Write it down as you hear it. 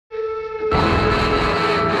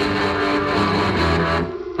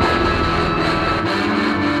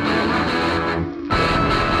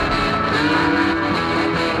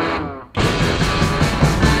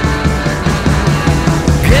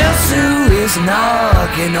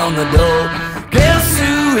knocking on the door? Guess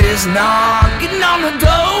who is knocking on the door?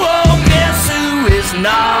 Oh, guess who is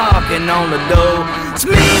knocking on the door? It's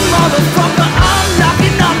me, motherfucker, I'm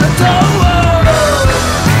knocking on the door.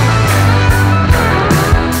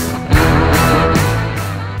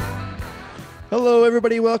 Hello,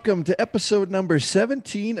 everybody. Welcome to episode number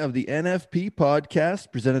 17 of the NFP podcast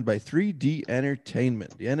presented by 3D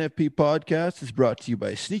Entertainment. The NFP podcast is brought to you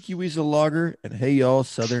by Sneaky Weasel Lager and Hey Y'all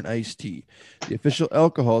Southern Iced Tea, the official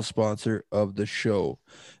alcohol sponsor of the show.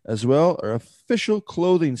 As well, our official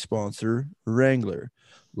clothing sponsor, Wrangler.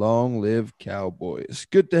 Long live Cowboys.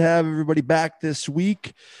 Good to have everybody back this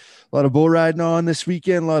week. A lot of bull riding on this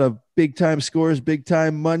weekend, a lot of big time scores, big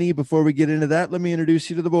time money. Before we get into that, let me introduce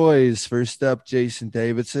you to the boys. First up, Jason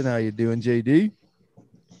Davidson. How you doing, JD?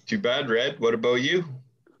 Too bad, Red. What about you?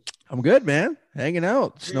 I'm good, man. Hanging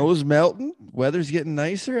out. Snow's melting. Weather's getting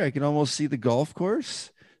nicer. I can almost see the golf course.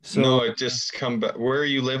 So no, it just come back. Where are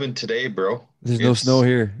you living today, bro? There's no snow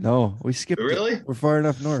here. No, we skipped. Really? We're far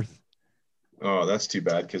enough north. Oh, that's too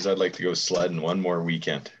bad because I'd like to go sledding one more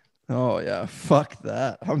weekend. Oh, yeah. Fuck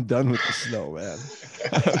that. I'm done with the snow, man.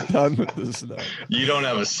 I'm done with the snow. You don't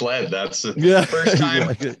have a sled. That's the Yeah, first time.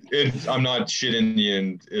 exactly. I'm not shitting you.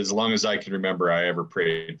 And as long as I can remember, I ever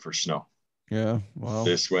prayed for snow. Yeah. Well,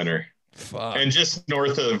 this winter. Fuck. And just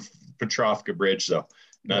north of Petrovka Bridge, though.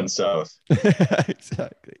 None south.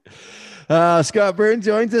 Exactly. Scott Byrne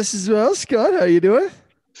joins us as well. Scott, how you doing?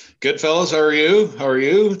 Good, fellas. How are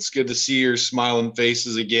you? It's good to see your smiling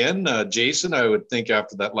faces again. Jason, I would think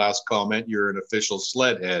after that last comment, you're an official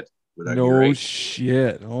sled head. No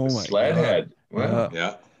shit. Oh, my sled God. head. Wow.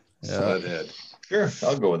 Yeah. Sled head. Sure.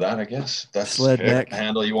 I'll go with that, I guess. That's sled neck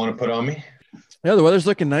handle you want to put on me. Yeah, the weather's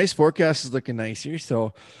looking nice. Forecast is looking nice here.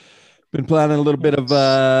 So been planning a little bit of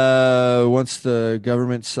once the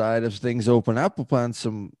government side of things open up, we'll plan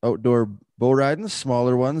some outdoor bull riding,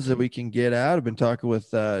 smaller ones that we can get out. I've been talking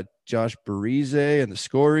with Josh Barise and the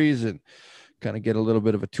Scories and kind of get a little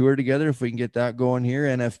bit of a tour together if we can get that going here,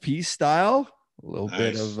 NFP style. A little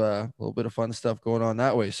bit of fun stuff going on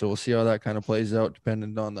that way. So we'll see how that kind of plays out,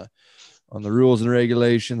 depending on the rules and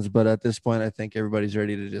regulations. But at this point, I think everybody's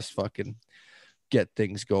ready to just fucking get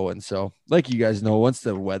things going. So like you guys know, once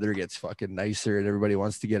the weather gets fucking nicer and everybody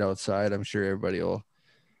wants to get outside, I'm sure everybody will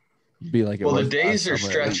be like, well, the days are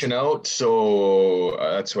stretching out, so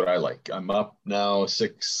that's what I like. I'm up now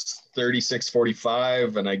 6:30,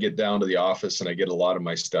 6:45, and I get down to the office and I get a lot of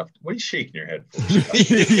my stuff. What are you shaking your head for?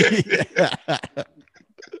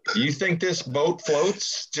 You think this boat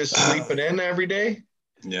floats just sleeping in every day?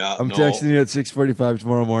 Yeah, I'm texting you at 6:45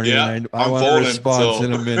 tomorrow morning. Yeah, and I want a response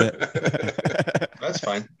in a minute. That's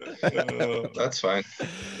fine. That's fine.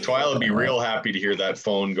 Twyla will be real happy to hear that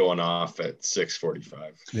phone going off at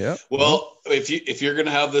 6:45. Yeah. Well, if you're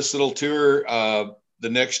gonna have this little tour, the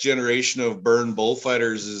next generation of Byrne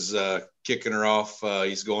bullfighters is kicking her off.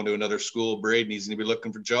 He's going to another school, Braden. He's gonna be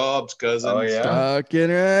looking for jobs, cousin. Oh yeah.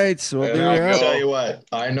 Fucking right. So I'll tell you what.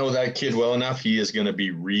 I know that kid well enough. He is gonna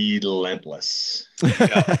be relentless.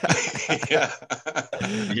 Yeah.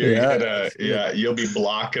 You'll be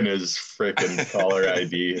blocking his freaking caller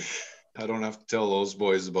ID. I don't have to tell those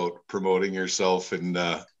boys about promoting yourself and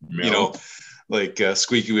like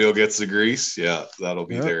squeaky wheel gets the grease. Yeah, that'll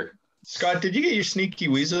be there. Scott, did you get your Sneaky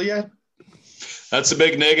Weasel yet? That's a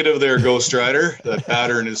big negative there, Ghost Rider. That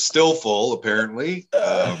pattern is still full, apparently.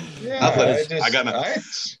 I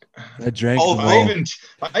drank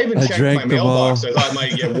I even checked my mailbox. I thought I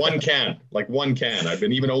might get one can. I've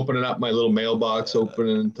been even opening up my little mailbox,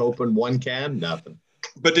 open one can, nothing.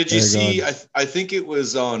 But did you see, I think it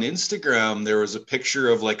was on Instagram, there was a picture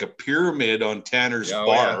of like a pyramid on Tanner's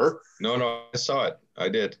bar. Yeah. No, I saw it. I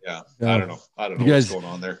did. Yeah. I don't know you guys, what's going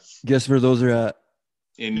on there. Guess where those are at?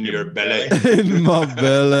 In your belly. In my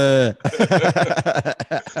belly.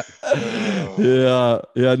 Yeah.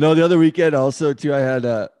 No, the other weekend also too, I had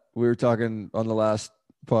we were talking on the last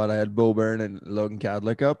pod, I had Bo Byrne and Logan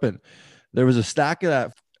Cadlick up, and there was a stack of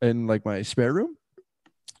that in like my spare room,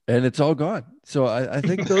 and it's all gone. So I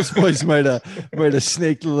think those boys might have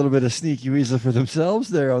snaked a little bit of Sneaky Weasel for themselves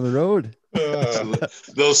there on the road.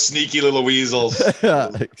 Those sneaky little weasels.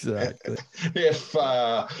 Yeah, exactly.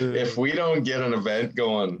 If we don't get an event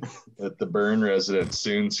going at the Byrne residence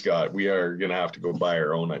soon, Scott, we are gonna have to go buy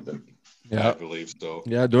our own, I think. Yeah, I believe so.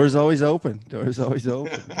 Yeah, doors always open.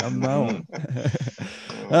 Come out.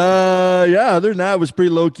 Other than that, it was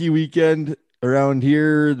pretty low-key weekend around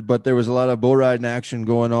here, but there was a lot of bull riding action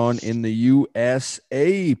going on in the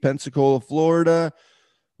USA. Pensacola, Florida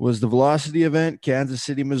was the Velocity event. Kansas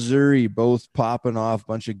City, Missouri, both popping off.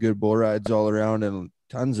 Bunch of good bull rides all around and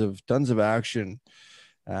tons of action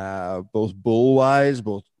both bull wise,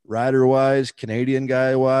 both rider wise, Canadian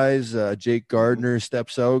guy wise. Jake Gardner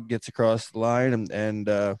steps out, gets across the line,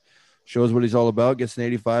 and shows what he's all about. Gets an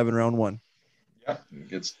 85 in round 1. Yeah,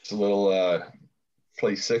 gets a little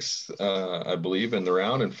place 6th, I believe, in the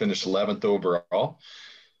round, and finished 11th overall.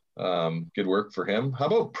 Good work for him. How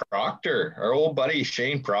about Proctor, our old buddy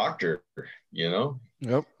Shane Proctor?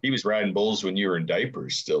 Yep. He was riding bulls when you were in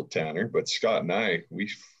diapers still, Tanner. But Scott and I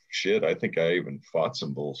I think I even fought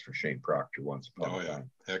some bulls for Shane Proctor once upon a time.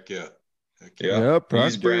 Heck yeah. Yeah, Proctor.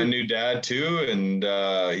 He's brand new dad too, and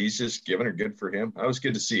he's just giving her. Good for him. That was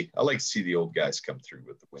good to see. I like to see the old guys come through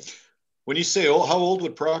with the win. When you say old, how old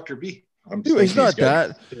would Proctor be? He's not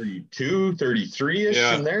that 32, 33-ish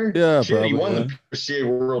in there. Yeah, shit, probably, he won the PCA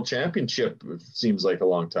World Championship. It seems like a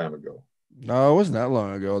long time ago. No, it wasn't that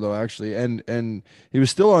long ago though, actually. And he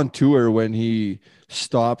was still on tour when he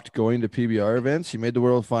stopped going to PBR events. He made the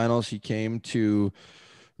world finals. He came to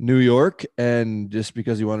New York, and just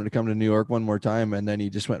because he wanted to come to New York one more time, and then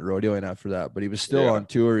he just went rodeoing after that. But he was still on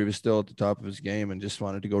tour. He was still at the top of his game, and just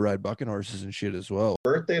wanted to go ride bucking horses and shit as well.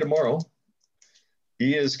 Birthday tomorrow.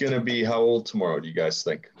 He is going to be how old tomorrow, do you guys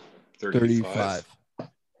think? 35.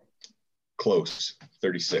 Close.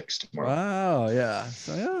 36 tomorrow. Wow, yeah.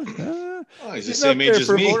 So, yeah. Oh, he's the same age as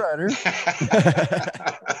me.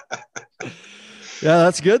 Yeah,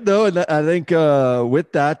 that's good, though. And I think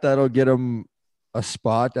with that, that'll get him a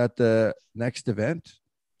spot at the next event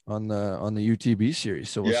on the UTB series.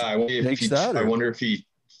 So we'll I wonder if he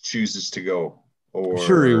chooses to go. Or I'm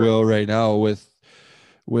sure he will right now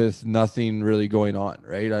with nothing really going on,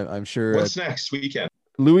 right? I'm sure. What's next weekend?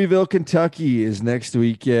 Louisville, Kentucky is next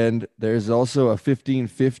weekend. There's also a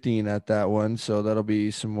 15-15 at that one, so that'll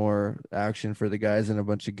be some more action for the guys and a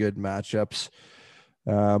bunch of good matchups.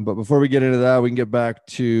 But before we get into that, we can get back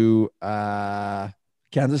to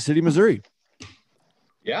Kansas City, Missouri.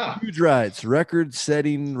 Yeah. Huge rides,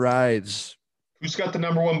 record-setting rides. Who's got the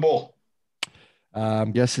number 1 bull?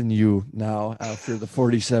 I'm guessing you now after the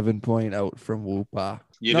 47-point out from Whoopa.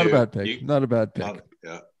 Not a bad pick. Not a bad pick.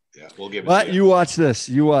 Yeah, we'll give it. But you watch this.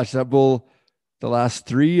 You watch that bull. The last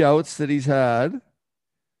 3 outs that he's had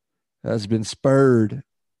has been spurred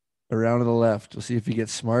around to the left. We'll see if he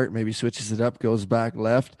gets smart. Maybe switches it up, goes back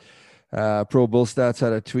left. Pro Bull Stats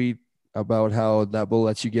had a tweet about how that bull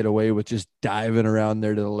lets you get away with just diving around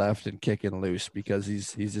there to the left and kicking loose, because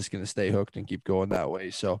he's just going to stay hooked and keep going that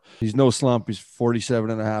way. So he's no slump. He's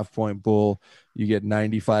 47.5-point bull. You get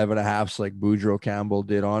 95.5s like Boudreaux Campbell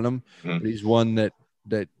did on him. But he's one that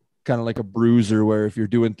kind of like a bruiser, where if you're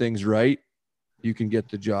doing things right, you can get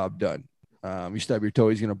the job done. You stub your toe,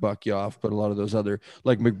 he's going to buck you off. But a lot of those other,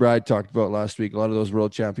 like McBride talked about last week, a lot of those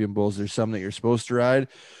world champion bulls, there's some that you're supposed to ride,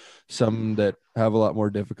 some that have a lot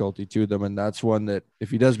more difficulty to them. And that's one that,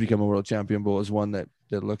 if he does become a world champion bull, is one that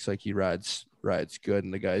looks like he rides good.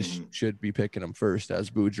 And the guys should be picking him first,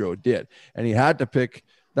 as Boudreaux did. And he had to pick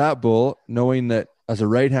that bull knowing that as a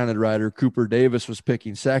right-handed rider, Cooper Davis was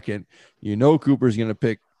picking second. Cooper's going to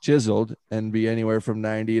pick Chiseled and be anywhere from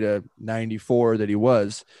 90 to 94 that he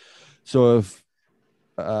was. So if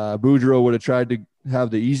Boudreaux would have tried to have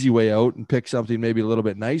the easy way out and pick something maybe a little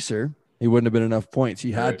bit nicer, he wouldn't have been enough points.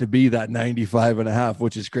 He had to be that 95.5,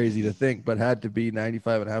 which is crazy to think, but had to be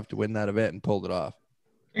 95.5 to win that event, and pulled it off.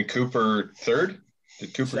 And Cooper third?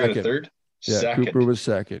 Did Cooper get a third? Yeah, second. Cooper was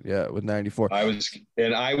second. Yeah, with 94. I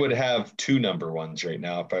would have 2 number 1s right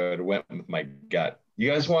now if I would have went with my gut. You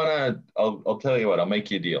guys want to? I'll tell you what. I'll make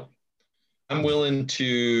you a deal. I'm willing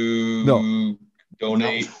to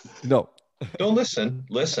donate. No. Don't listen.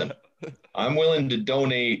 Listen. I'm willing to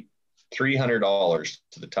donate $300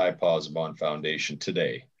 to the Ty Posabon Foundation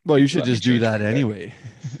today. Well, you should just do that anyway.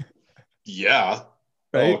 Yeah.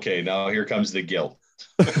 Right? Okay. Now here comes the guilt.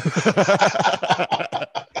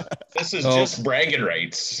 This is just bragging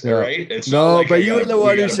rights, right? It's but you were the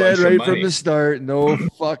one who said right from the start, no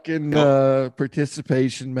fucking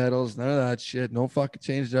participation medals, none of that shit. No fucking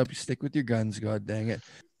change it up. You stick with your guns, god dang it.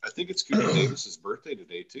 I think it's Cooper Davis's birthday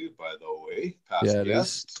today too, by the way. It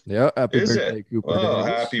is. Yeah, happy birthday, Cooper. Well,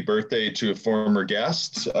 happy birthday to a former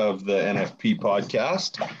guest of the NFP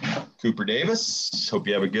podcast, Cooper Davis. Hope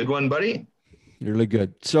you have a good one, buddy. Really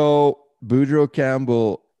good. So Boudreaux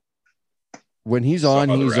Campbell, when he's on,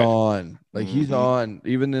 he's on. Like he's on.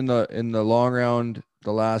 Even in the long round,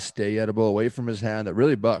 the last day, he had a ball away from his hand that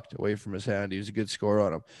really bucked away from his hand. He was a good score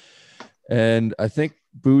on him. And I think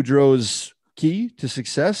Boudreaux's key to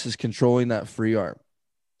success is controlling that free arm.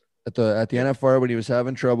 At the NFR when he was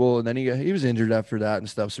having trouble, and then he was injured after that and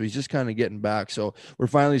stuff. So he's just kind of getting back. So we're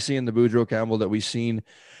finally seeing the Boudreaux Campbell that we've seen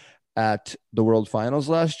at the World Finals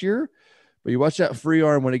last year. But you watch that free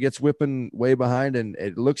arm when it gets whipping way behind, and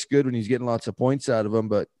it looks good when he's getting lots of points out of him.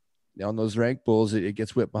 But on those ranked bulls, it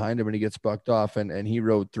gets whipped behind him and he gets bucked off. And he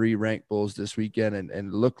rode 3 ranked bulls this weekend, and it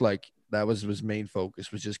looked like that was his main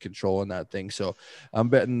focus, was just controlling that thing. So I'm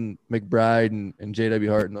betting McBride and JW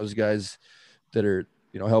Hart and those guys that are,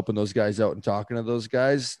 helping those guys out and talking to those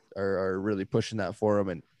guys are really pushing that for him.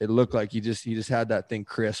 And it looked like he just had that thing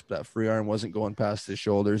crisp. That free arm wasn't going past his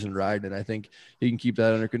shoulders and riding. And I think he can keep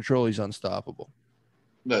that under control. He's unstoppable.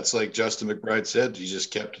 That's like Justin McBride said. He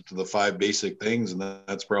just kept it to the 5 basic things, and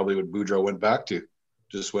that's probably what Boudreaux went back to.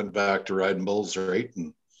 Just went back to riding bulls, right?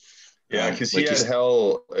 And yeah, because he had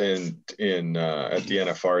hell in at the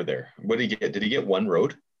NFR there. What did he get? Did he get 1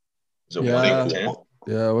 road? Was it 1 out of 10?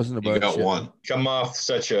 Yeah, it wasn't about. He got 1. Come off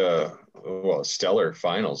such a stellar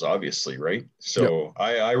finals, obviously, right? So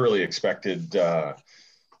I really expected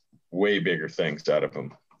way bigger things out of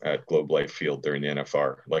him at Globe Life Field during the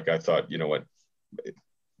NFR. Like I thought,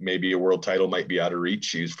 maybe a world title might be out of reach.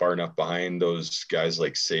 He was far enough behind those guys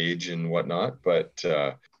like Sage and whatnot. But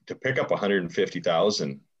to pick up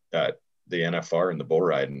 150,000 at the NFR and the bull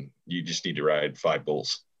riding, you just need to ride 5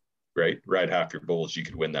 bulls, right? Ride half your bulls, you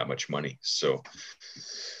could win that much money. So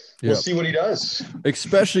we'll see what he does.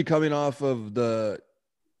 Especially coming off of the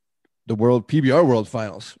world PBR World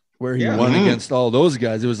Finals, where he won against all those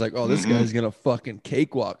guys. It was like, oh, this guy's gonna fucking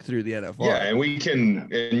cakewalk through the NFR. Yeah,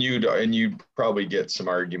 and you'd probably get some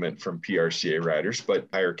argument from PRCA riders, but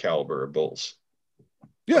higher caliber of bulls.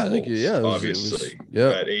 Yeah, I think obviously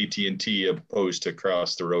at AT&T opposed to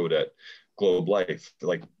across the road at Globe Life.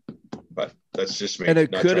 But that's just me. And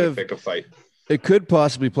it not could trying have to pick a fight. It could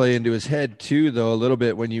possibly play into his head too, though, a little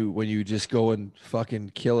bit when you just go and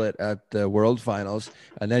fucking kill it at the World Finals,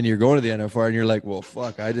 and then you're going to the NFR and you're like, well,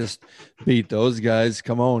 fuck, I just beat those guys.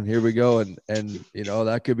 Come on, here we go, and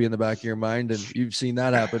that could be in the back of your mind, and you've seen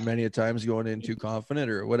that happen many a times going in too confident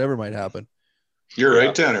or whatever might happen. You're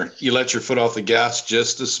right, Tanner. You let your foot off the gas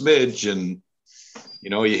just a smidge, and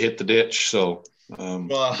you hit the ditch. So you're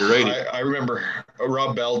right. I remember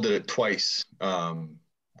Rob Bell did it twice.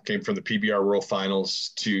 Came from the PBR World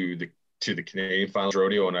Finals to the Canadian Finals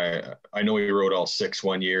rodeo, and I know he rode all 6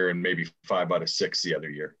 one year and maybe 5 out of 6 the other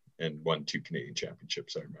year, and won 2 Canadian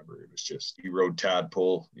championships. I remember it was just, he rode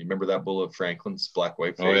Tadpole. You remember that bull of Franklin's, black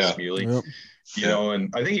white face muley, and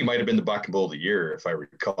I think he might have been the buck and bull of the year if I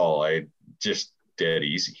recall. I just dead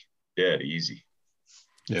easy.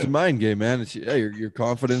 It's a mind game, man. It's your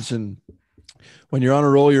confidence, and when you're on a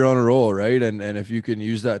roll, you're on a roll, right? And if you can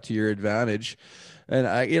use that to your advantage. And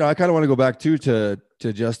I kind of want to go back to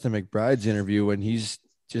Justin McBride's interview when he's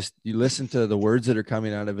just, you listen to the words that are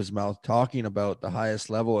coming out of his mouth, talking about the highest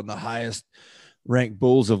level and the highest ranked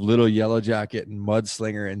bulls of Little Yellow Jacket and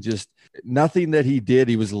Mudslinger, and just nothing that he did,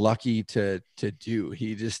 he was lucky to do.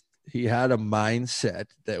 He had a mindset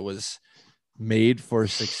that was made for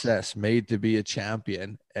success, made to be a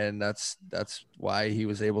champion. And that's why he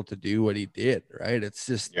was able to do what he did. Right. It's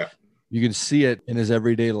just, you can see it in his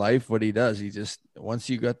everyday life, what he does. He just, once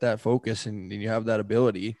you got that focus and you have that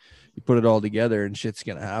ability, you put it all together and shit's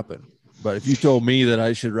going to happen. But if you told me that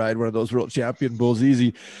I should ride one of those world champion bulls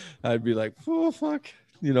easy, I'd be like, oh, fuck,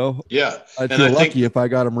 I'd feel lucky if I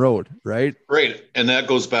got him rode. Right. Right. And that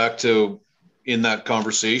goes back to, in that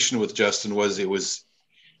conversation with Justin,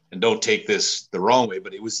 and don't take this the wrong way,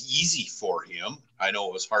 but it was easy for him. I know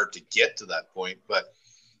it was hard to get to that point, but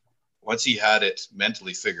once he had it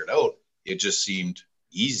mentally figured out, it just seemed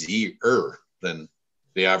easier than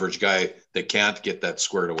the average guy that can't get that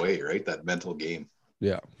squared away, right? That mental game.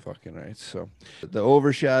 Yeah, fucking right. So the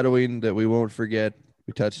overshadowing that we won't forget,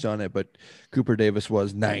 we touched on it, but Cooper Davis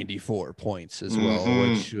was 94 points as well,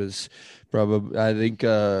 which was probably, I think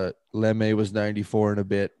Lemme was 94 and a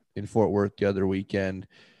bit in Fort Worth the other weekend.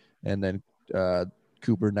 And then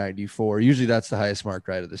Cooper 94. Usually that's the highest mark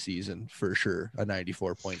ride of the season for sure. A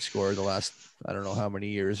 94 point score the last, I don't know how many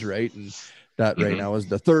years. Right. And that right now is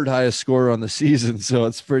the 3rd highest score on the season. So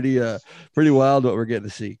it's pretty wild what we're getting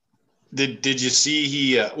to see. Did you see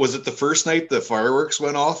he was it the first night the fireworks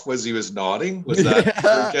went off? Was he was nodding? Was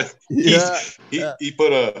that he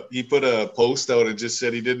put a post out and just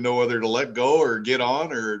said he didn't know whether to let go or get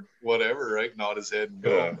on or whatever, right? Nod his head and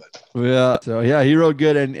go. So he rode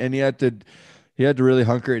good, and he had to really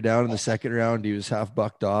hunker it down in the second round. He was half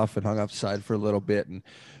bucked off and hung upside for a little bit, and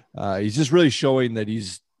he's just really showing that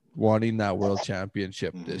he's wanting that world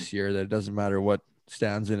championship this year, that it doesn't matter what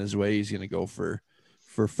stands in his way, he's going to go for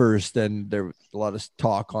first. And there a lot of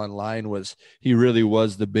talk online was he really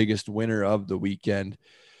was the biggest winner of the weekend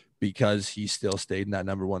because he still stayed in that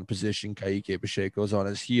number 1 position. Ka'ike Pacheco's on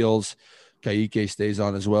his heels. Kaike stays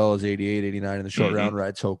on as well as 88, 89 in the short round,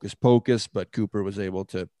 rides Hocus Pocus, but Cooper was able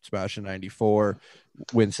to smash a 94,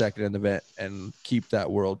 win second in the event, and keep that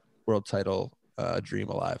world title dream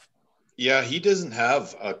alive. Yeah, he doesn't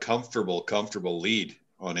have a comfortable lead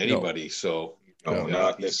on anybody. So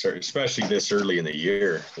not this, especially this early in the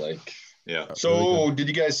year. Like, yeah. So did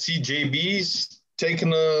you guys see JB's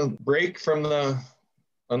taking a break from the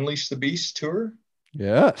Unleash the Beast tour?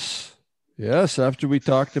 Yes. After we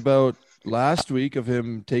talked about last week of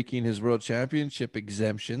him taking his world championship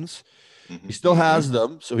exemptions, he still has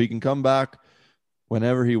them, so he can come back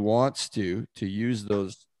whenever he wants to use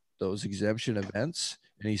those exemption events.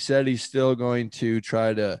 And he said he's still going to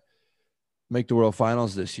try to make the world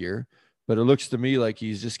finals this year, but it looks to me like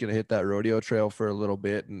he's just going to hit that rodeo trail for a little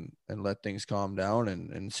bit and let things calm down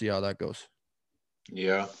and see how that goes.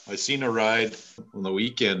 Yeah, I seen a ride on the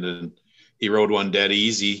weekend and he rode one dead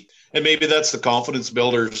easy, and maybe that's the confidence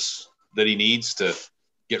builders that he needs to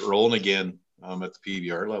get rolling again at the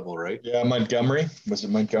PBR level, right? Yeah, Montgomery. Was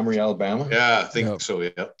it Montgomery, Alabama? Yeah, I think so,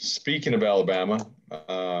 yeah. Speaking of Alabama,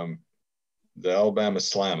 the Alabama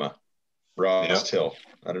Slamma, Ross Hill.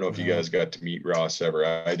 I don't know if you guys got to meet Ross ever.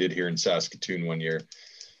 I did here in Saskatoon one year.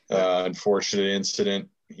 Unfortunate incident.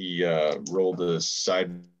 He rolled a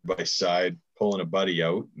side-by-side, pulling a buddy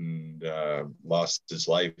out, and lost his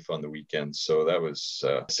life on the weekend. So that was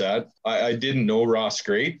sad. I didn't know Ross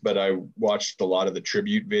great, but I watched a lot of the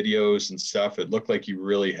tribute videos and stuff. It looked like he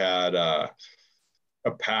really had a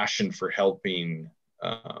passion for helping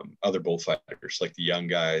other bullfighters, like the young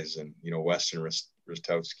guys, and Weston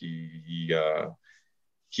Rostowski.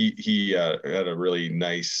 He had a really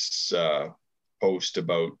nice post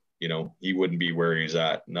about he wouldn't be where he's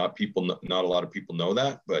at. Not a lot of people know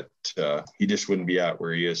that, but he just wouldn't be at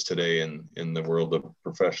where he is today in the world of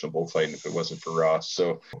professional bullfighting if it wasn't for Ross.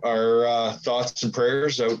 So our thoughts and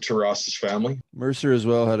prayers out to Ross's family. Mercer as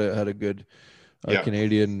well had a good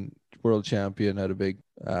Canadian world champion, had a big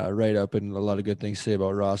write up and a lot of good things to say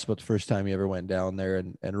about Ross about the first time he ever went down there,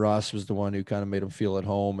 and Ross was the one who kind of made him feel at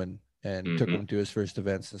home and took him to his first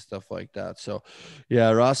events and stuff like that. So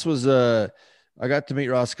yeah, Ross was I got to meet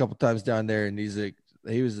Ross a couple times down there, and he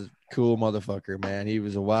was a cool motherfucker, man. He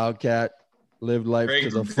was a wildcat, lived life to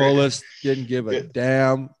the fullest, didn't give a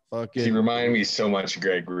damn. Fucking. He reminded me so much of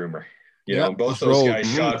Greg Rumer. Both those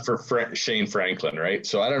guys shot for Shane Franklin, right?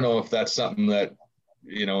 So I don't know if that's something that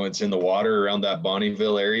it's in the water around that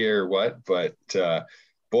Bonnieville area or what, but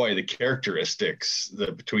boy, the characteristics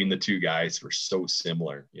between the two guys were so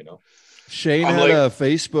similar. Shane had a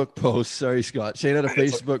Facebook post. Sorry, Scott. Shane had a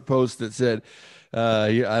Facebook post that said, I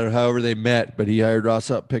don't know, however they met, but he hired Ross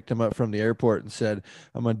up, picked him up from the airport and said,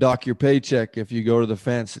 I'm going to dock your paycheck if you go to the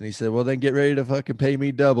fence. And he said, well, then get ready to fucking pay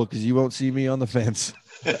me double because you won't see me on the fence.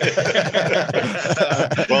 Well,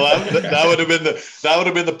 that would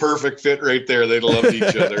have been the perfect fit right there. They'd loved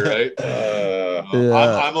each other, right?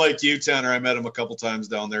 I'm like you, Tanner. I met him a couple times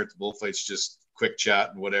down there at the bullfights, just quick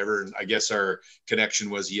chat and whatever. And I guess our connection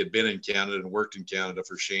was he had been in Canada and worked in Canada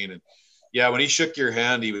for Shane. And yeah, when he shook your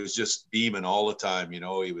hand, he was just beaming all the time. He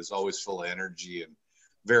was always full of energy and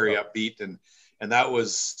very upbeat. And that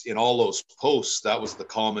was in all those posts. That was the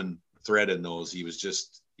common thread in those. He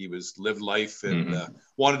was lived life and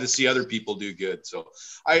wanted to see other people do good. So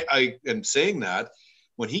I am saying that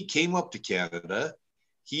when he came up to Canada,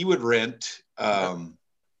 he would rent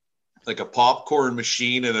like a popcorn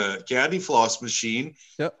machine and a candy floss machine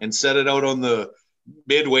and set it out on the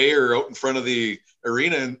midway or out in front of the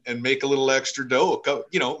arena and make a little extra dough,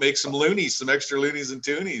 make some extra loonies and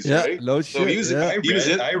toonies. Right? No shit. So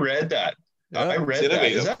I read that. Yeah, I read that.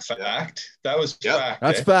 Is that fact? That was fact.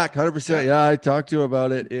 That's fact. 100%. Yeah, I talked to him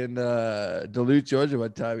about it in Duluth, Georgia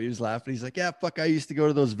one time. He was laughing. He's like, yeah, fuck, I used to go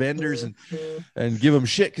to those vendors and give them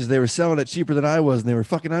shit because they were selling it cheaper than I was, and they were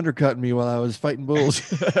fucking undercutting me while I was fighting bulls.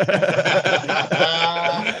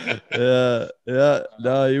 Yeah.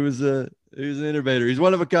 No, he was an innovator. He's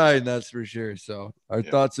one of a kind, that's for sure. So our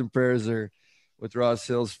thoughts and prayers are with Ross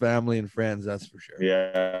Hill's family and friends, that's for sure.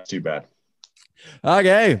 Yeah, too bad.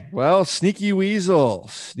 Okay, well, Sneaky Weasel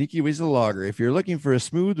Lager. If you're looking for a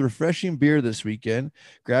smooth, refreshing beer this weekend,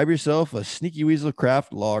 grab yourself a Sneaky Weasel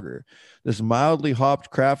Craft Lager. This mildly hopped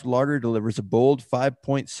craft lager delivers a bold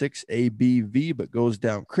 5.6 ABV, but goes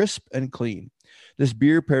down crisp and clean. This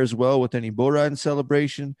beer pairs well with any bull riding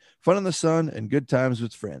celebration, fun in the sun, and good times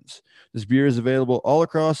with friends. This beer is available all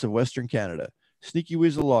across of Western Canada. Sneaky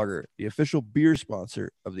Weasel Lager, the official beer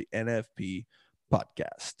sponsor of the NFP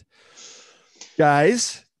podcast.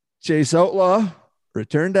 Guys, Chase Outlaw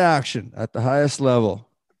returned to action at the highest level.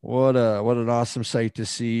 What an awesome sight to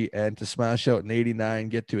see, and to smash out in 89,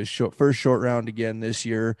 get to his first short round again this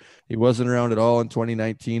year. He wasn't around at all in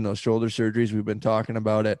 2019. Those shoulder surgeries, we've been talking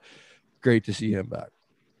about it. Great to see him back.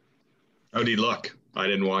 How'd he look? I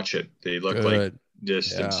didn't watch it. Did he look like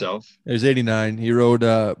just himself? It was 89. He rode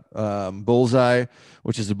Bullseye,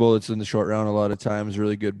 which is a bull that's in the short round a lot of times.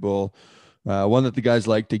 Really good bull. One that the guys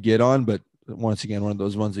like to get on, but once again, one of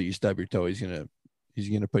those ones that you stub your toe, he's gonna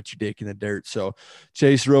put your dick in the dirt. So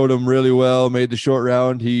Chase rode him really well, made the short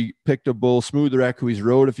round. He picked a bull, Smooth Wreck, who he's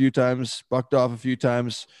rode a few times, bucked off a few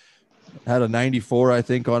times, had a 94, I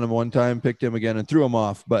think, on him one time, picked him again and threw him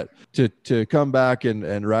off. But to come back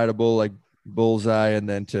and ride a bull like Bullseye, and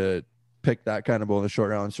then to pick that kind of bull in the short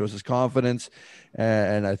round shows his confidence.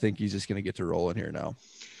 And I think he's just going to get to roll in here now.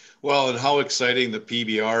 Well, and how exciting the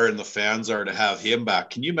PBR and the fans are to have him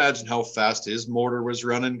back. Can you imagine how fast his motor was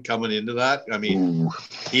running coming into that? I mean,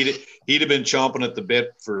 he'd have been chomping at the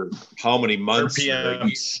bit for how many months?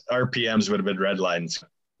 RPMs would have been red lines.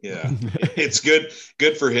 Yeah, it's good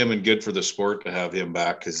for him and good for the sport to have him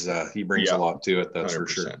back, because he brings a lot to it. That's 100%. For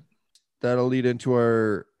sure. That'll lead into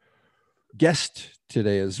our guest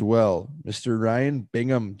today as well. Mr. Ryan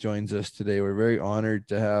Bingham joins us today. We're very honored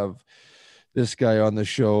to have this guy on the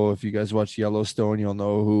show. If you guys watch Yellowstone, you'll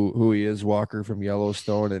know who he is. Walker from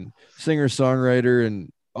Yellowstone, and singer, songwriter,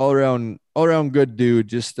 and all around good dude.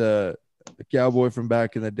 Just a cowboy from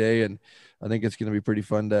back in the day, and I think it's going to be pretty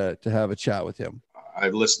fun to have a chat with him.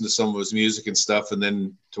 I've listened to some of his music and stuff, and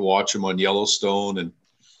then to watch him on Yellowstone, and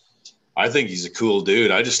I think he's a cool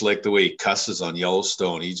dude. I just like the way he cusses on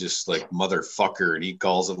Yellowstone. He's just like motherfucker, and he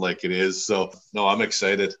calls it like it is. So no, I'm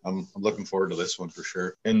excited. I'm looking forward to this one for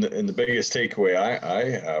sure. And the biggest takeaway I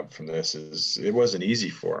have from this is it wasn't easy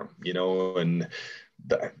for him, and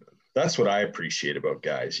that's what I appreciate about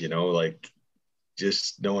guys, like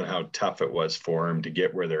just knowing how tough it was for him to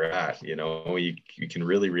get where they're at. You can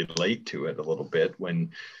really relate to it a little bit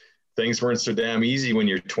when things weren't so damn easy when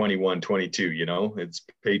you're 21, 22, it's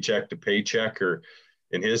paycheck to paycheck, or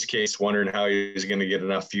in his case, wondering how he's going to get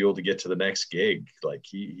enough fuel to get to the next gig. Like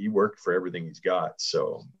he worked for everything he's got.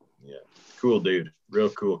 So yeah, cool dude, real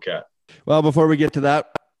cool cat. Well, before we get to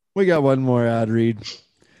that, we got one more ad read.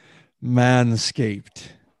 Manscaped.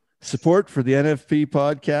 Support for the NFP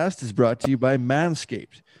podcast is brought to you by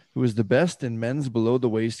Manscaped, who is the best in men's below the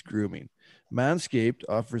waist grooming. Manscaped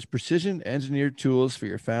offers precision-engineered tools for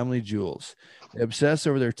your family jewels. They obsess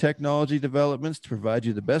over their technology developments to provide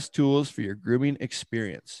you the best tools for your grooming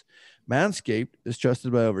experience. Manscaped is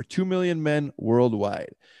trusted by over 2 million men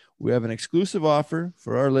worldwide. We have an exclusive offer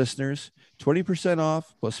for our listeners, 20%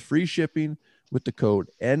 off plus free shipping with the code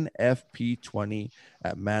NFP20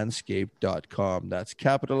 at manscaped.com. That's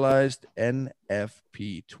capitalized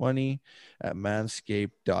NFP20 at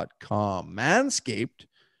manscaped.com. Manscaped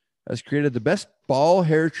has created the best ball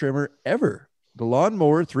hair trimmer ever. The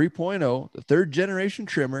Lawnmower 3.0, the third generation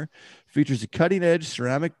trimmer, features a cutting-edge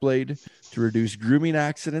ceramic blade to reduce grooming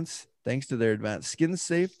accidents. Thanks to their advanced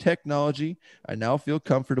skin-safe technology, I now feel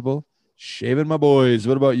comfortable shaving my boys.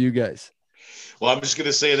 What about you guys? Well, I'm just going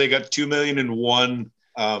to say they got 2,000,001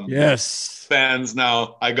 yes fans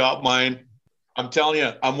now. I got mine. I'm telling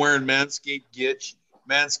you, I'm wearing Manscaped Gitch,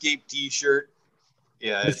 Manscaped t-shirt.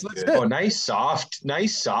 Yeah, it's good. Oh, nice soft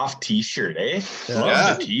t-shirt, eh? Yeah.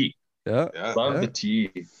 Love the tee. Yeah. Love the tee.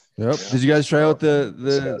 Yep. Yeah. Did you guys try out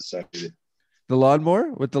the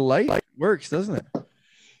lawnmower with the light? It works, doesn't it?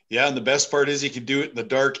 Yeah, and the best part is you can do it in the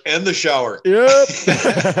dark and the shower. Yep.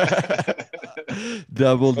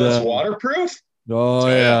 Double down. It's waterproof? Oh,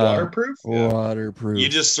 yeah. Waterproof? Waterproof. You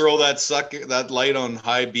just throw that light on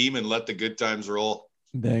high beam and let the good times roll.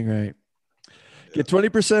 Dang right. Get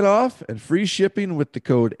 20% off and free shipping with the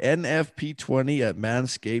code NFP20 at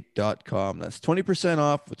manscaped.com. That's 20%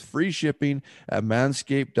 off with free shipping at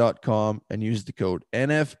manscaped.com and use the code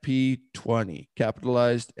NFP20,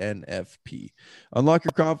 capitalized NFP. Unlock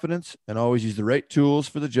your confidence and always use the right tools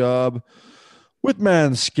for the job with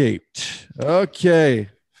Manscaped. Okay,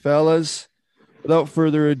 fellas, without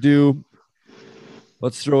further ado,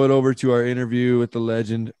 let's throw it over to our interview with the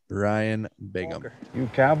legend, Ryan Bingham. You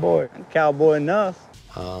cowboy? I'm cowboy enough.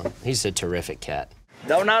 He's a terrific cat.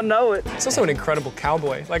 Don't I know it? He's also an incredible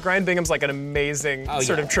cowboy. Like, Ryan Bingham's like an amazing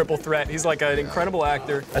sort of triple threat. He's like an incredible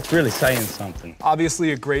actor. That's really saying something.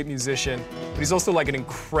 Obviously a great musician, but he's also like an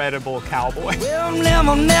incredible cowboy. Well,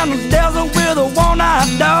 never desert with a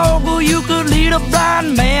one-eyed dog, or you could lead a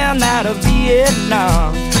blind man out of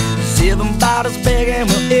Vietnam. 7 bodies begging,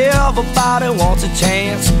 well, everybody wants a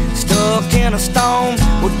chance. Stuck in a storm,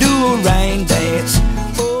 we'll do a rain dance.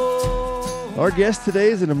 Oh. Our guest today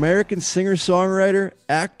is an American singer-songwriter,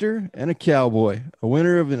 actor, and a cowboy, a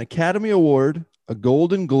winner of an Academy Award, a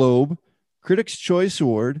Golden Globe, Critics' Choice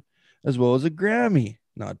Award, as well as a Grammy.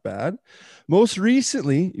 Not bad. Most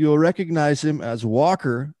recently, you'll recognize him as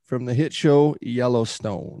Walker from the hit show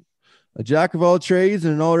Yellowstone. A jack of all trades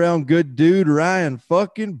and an all-around good dude, Ryan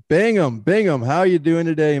fucking Bingham. Bingham, how you doing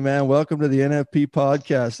today, man? Welcome to the NFP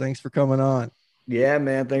podcast. Thanks for coming on. Yeah,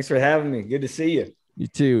 man. Thanks for having me. Good to see you. You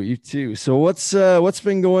too. So what's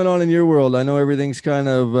been going on in your world? I know everything's kind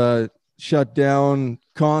of shut down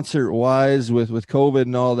concert-wise with COVID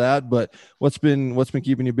and all that, but what's been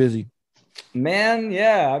keeping you busy? Man,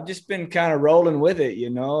 yeah, I've just been kind of rolling with it,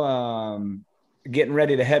 getting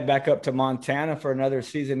ready to head back up to Montana for another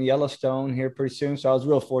season of Yellowstone here pretty soon. So I was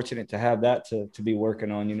real fortunate to have that to be working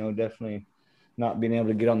on, definitely not being able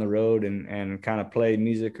to get on the road and kind of play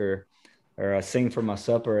music or sing for my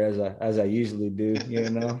supper as I usually do,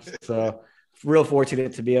 So real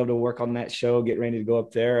fortunate to be able to work on that show, get ready to go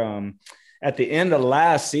up there. At the end of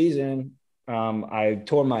last season, I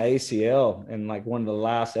tore my ACL in like one of the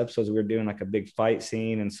last episodes. We were doing like a big fight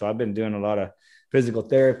scene. And so I've been doing a lot of physical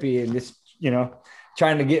therapy and just,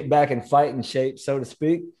 trying to get back in fighting shape, so to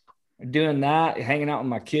speak. Doing that, hanging out with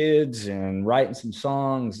my kids and writing some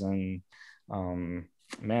songs. And man,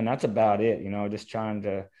 that's about it, just trying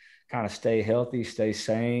to kind of stay healthy, stay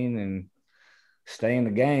sane, and stay in the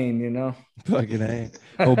game, Fucking A.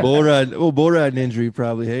 Bull riding injury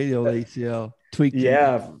probably. Hey, the old ACL tweaked.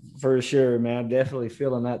 Yeah, for sure, man. Definitely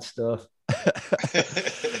feeling that stuff.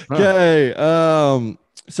 Okay.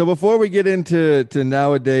 So before we get into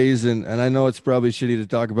nowadays, and I know it's probably shitty to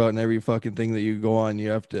talk about in every fucking thing that you go on,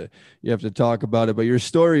 you have to talk about it, but your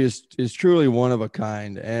story is truly one of a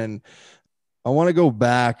kind. And I want to go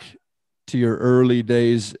back to your early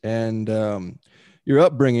days and your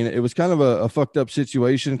upbringing. It was kind of a fucked up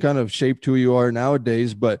situation, kind of shaped who you are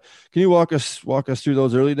nowadays, but can you walk us through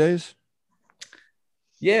those early days?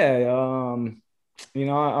 Yeah. I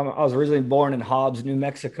was originally born in Hobbs, New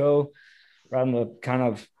Mexico, right on the kind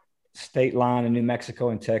of state line of New Mexico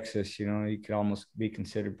and Texas. You could almost be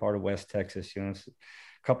considered part of West Texas. It's a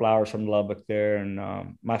couple hours from Lubbock there.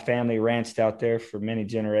 And my family ranched out there for many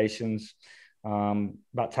generations. About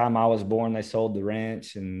the time I was born, they sold the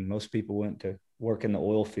ranch, and most people went to work in the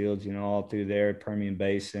oil fields, all through there, Permian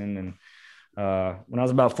Basin. And when I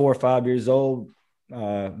was about 4 or 5 years old, we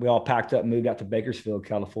all packed up and moved out to Bakersfield,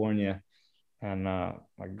 California. And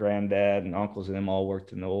my granddad and uncles and them all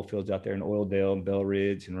worked in the oil fields out there in Oildale and Bell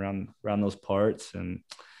Ridge and around those parts. And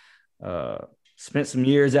spent some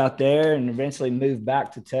years out there and eventually moved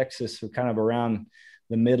back to Texas. So kind of around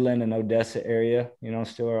the Midland and Odessa area,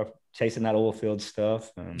 still chasing that oil field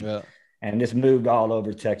stuff. And just moved all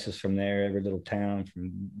over Texas from there, every little town,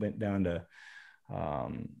 went down to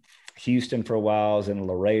Houston for a while, was in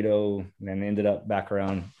Laredo, and then ended up back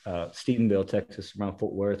around Stephenville, Texas, around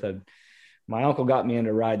Fort Worth. My uncle got me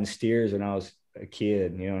into riding steers when I was a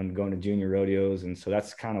kid, and going to junior rodeos. And so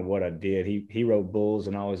that's kind of what I did. He rode bulls,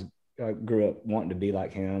 and I grew up wanting to be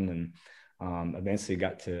like him, and eventually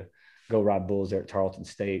got to go ride bulls there at Tarleton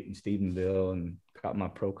State and Stephenville, and got my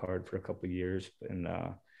pro card for a couple of years. And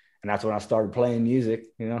that's when I started playing music.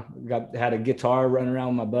 Had a guitar, running around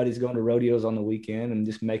with my buddies, going to rodeos on the weekend and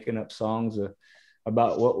just making up songs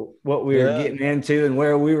about what we were getting into and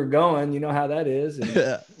where we were going. You know how that is.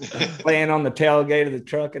 And playing on the tailgate of the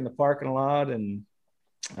truck in the parking lot. And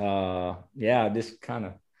just kind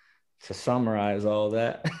of to summarize all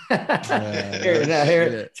that.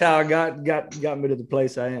 It's how I got me to the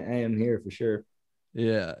place I am here, for sure.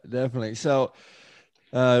 Yeah, definitely. So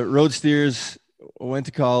rode steers, went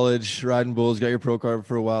to college, riding bulls, got your pro card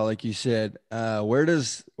for a while, like you said. Where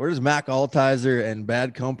does Mac Altizer and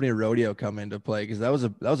Bad Company Rodeo come into play? Because that was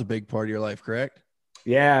a big part of your life, correct?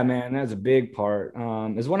 Yeah, man, that was a big part.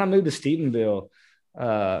 Is when I moved to Stephenville.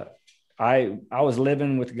 I was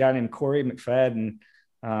living with a guy named Corey McFadden,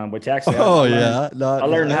 which actually I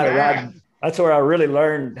learned how to ride. That's where I really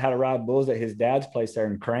learned how to ride bulls, at his dad's place there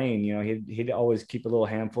in Crane. He'd always keep a little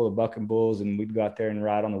handful of bucking bulls, and we'd go out there and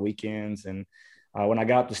ride on the weekends. And when I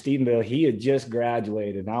got up to Stephenville, he had just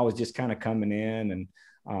graduated, and I was just kind of coming in.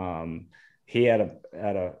 And he had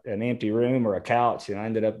an empty room or a couch, and I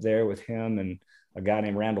ended up there with him and a guy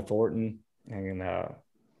named Randall Thornton and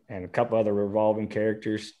a couple other revolving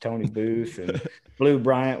characters, Tony Booth and Blue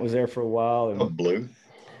Bryant was there for a while. And Blue.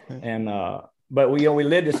 And but we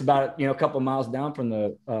lived just about a couple of miles down from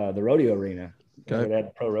the rodeo arena. Okay. They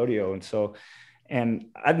had pro rodeo, and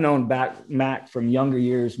I'd known Mac from younger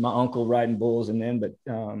years, my uncle riding bulls, and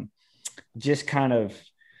then just kind of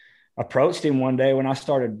approached him one day when I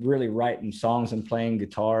started really writing songs and playing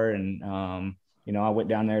guitar. And, you know, I went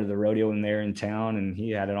down there to the rodeo when they were in town, and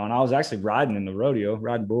he had it on. I was actually riding in the rodeo,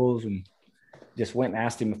 riding bulls, and just went and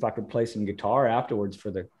asked him if I could play some guitar afterwards for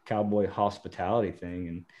the cowboy hospitality thing.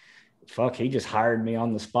 And fuck, he just hired me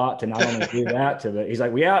on the spot to not only do that, he's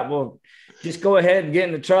like, well, yeah, well, just go ahead and get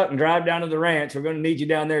in the truck and drive down to the ranch. We're going to need you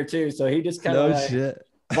down there too. So he just kind of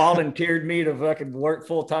volunteered me to fucking work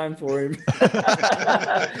full time for him.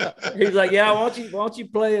 He's like, yeah, why don't you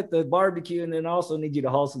play at the barbecue, and then also need you to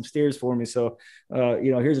haul some steers for me. So,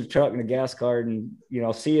 you know, here's a truck and a gas card, and, you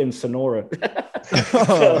know, see you in Sonora.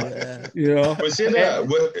 You know, was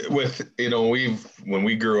it with you know, when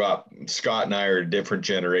we grew up, Scott and I are a different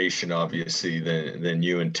generation, obviously, than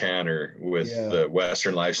you and Tanner with the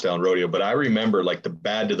Western lifestyle and rodeo. But I remember like the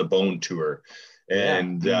Bad to the Bone tour.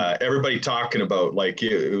 And everybody talking about like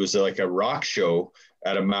it was like a rock show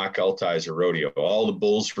at a Mac Altizer rodeo. All the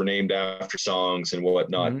bulls were named after songs and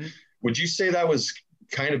whatnot. Mm-hmm. Would you say that was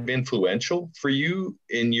kind of influential for you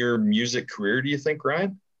in your music career, do you think,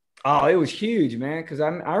 Ryan? Oh, it was huge, man. Because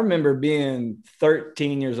I remember being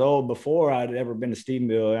 13 years old before I'd ever been to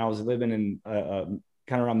Stephenville, and I was living in kind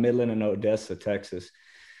of around Midland and Odessa, Texas.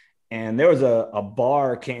 And there was a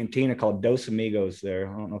bar cantina called Dos Amigos there.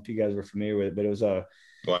 I don't know if you guys were familiar with it, but it was a.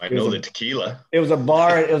 Well, I know the tequila. It was a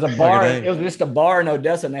bar. It was a bar. It was just a bar in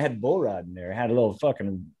Odessa, and they had bull riding there. It had a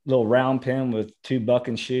little round pen with 2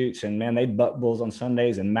 bucking chutes, and man, they'd buck bulls on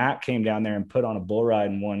Sundays. And Mac came down there and put on a bull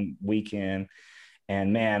riding one weekend,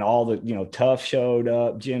 and man, all the, you know, Tough showed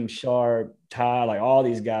up, Jim Sharp, Ty, like all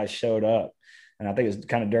these guys showed up, and I think it was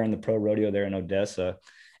kind of during the pro rodeo there in Odessa.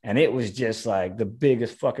 And it was just like the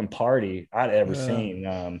biggest fucking party I'd ever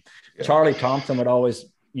seen. Charlie Thompson would always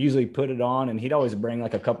usually put it on, and he'd always bring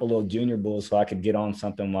like a couple little junior bulls so I could get on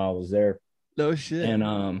something while I was there. No shit.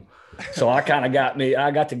 And so I kind of I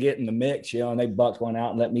got to get in the mix, you know, and they bucked one out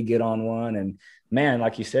and let me get on one. And man,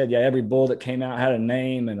 like you said, yeah, every bull that came out had a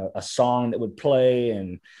name and a song that would play.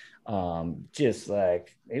 And just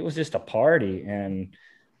like, it was just a party. And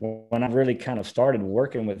when I really kind of started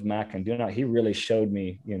working with Mac and doing that, he really showed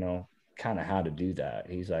me, you know, kind of how to do that.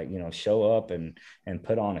 He's like, you know, show up and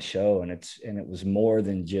put on a show. And it was more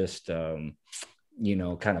than just, you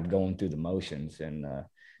know, kind of going through the motions. And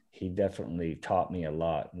he definitely taught me a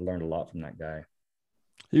lot, learned a lot from that guy.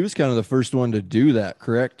 He was kind of the first one to do that,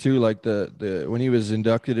 correct? Too, like the when he was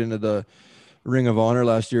inducted into the Ring of Honor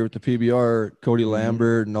last year with the PBR, Cody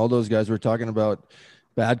Lambert and all those guys were talking about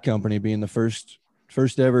Bad Company being the first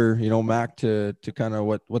ever, you know, Mac to kind of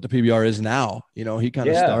what the PBR is now. You know, he kind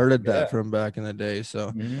of started that from back in the day.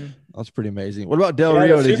 So that's pretty amazing. What about Del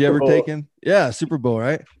Rio? Did you ever take him? Yeah, Super Bowl,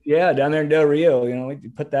 right? Yeah, down there in Del Rio, you know, we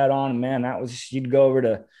put that on, and man, that was, you'd go over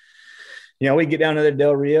to, you know, we'd get down to the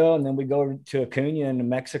Del Rio, and then we'd go over to Acuña in New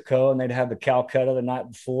Mexico, and they'd have the Calcutta the night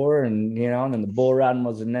before, and, you know, and then the bull riding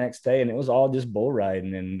was the next day, and it was all just bull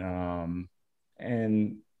riding.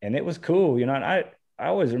 And it was cool, you know. And I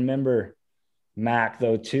always remember Mac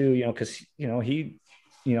though too, you know, because, you know, he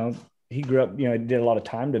grew up, you know, did a lot of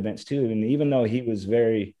timed events too. And even though he was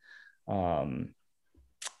very, you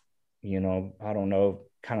know, I don't know,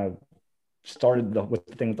 kind of started with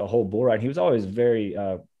the whole bull ride, he was always very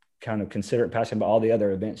kind of considerate, passionate about all the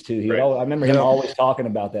other events too. I remember him always talking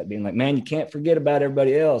about that, being like, man, you can't forget about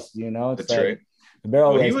everybody else, you know. It's that's like, right. The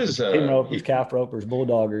barrel race, pin ropers, calf ropers,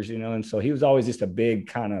 bulldoggers, you know. And so he was always just a big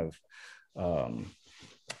kind of,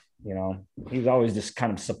 you know, he was always just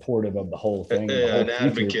kind of supportive of the whole thing. An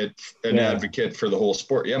advocate for the whole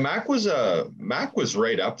sport. Yeah, Mac was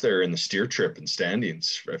right up there in the steer trip and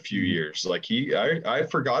standings for a few years. Like I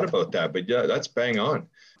forgot about that, but yeah, that's bang on.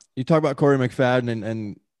 You talk about Corey McFadden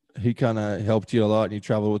and he kind of helped you a lot, and you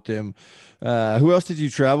traveled with him. Who else did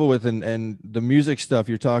you travel with? And the music stuff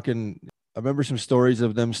you're talking, I remember some stories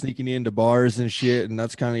of them sneaking you into bars and shit, and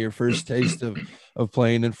that's kind of your first taste of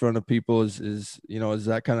playing in front of people. Is you know, is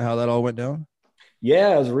that kind of how that all went down?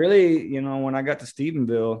 Yeah, it was really, you know, when I got to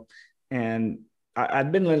Stephenville, and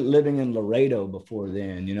I'd been living in Laredo before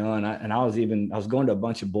then, you know, and I was going to a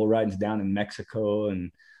bunch of bull ridings down in Mexico,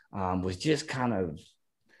 and was just kind of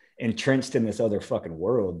entrenched in this other fucking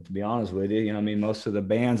world, to be honest with you. You know, I mean, most of the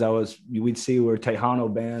bands we'd see were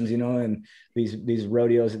Tejano bands, you know, and these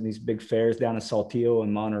rodeos and these big fairs down in Saltillo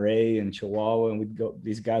and Monterey and Chihuahua. And we'd go,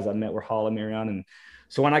 these guys I met were hauling me around. And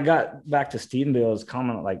so when I got back to Stephenville, it was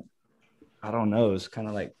kind of like, I don't know, it was kind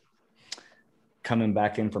of like coming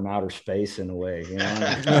back in from outer space in a way, you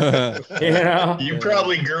know. You know? You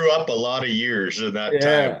probably grew up a lot of years in that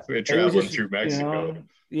time traveling through Mexico. You know,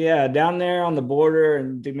 Yeah, down there on the border,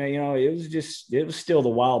 and you know, it was still the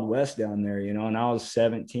Wild West down there, you know, and I was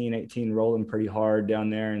 17, 18, rolling pretty hard down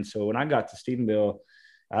there. And so when I got to Stephenville,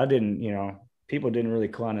 I didn't, you know, people didn't really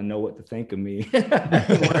kind of know what to think of me,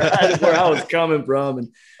 where I was coming from.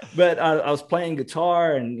 But I was playing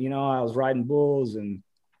guitar, and, you know, I was riding bulls, and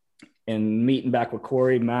meeting back with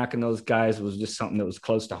Corey Mack and those guys was just something that was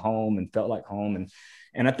close to home and felt like home.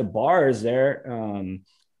 And at the bars there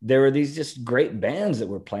were these just great bands that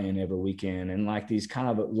were playing every weekend, and like these kind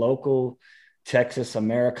of local Texas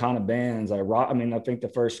Americana bands. I think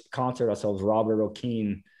the first concert I saw was Robert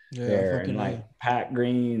O'Keefe there, and like Pat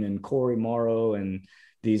Green and Corey Morrow and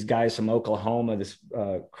these guys from Oklahoma, this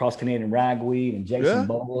Cross Canadian Ragweed and Jason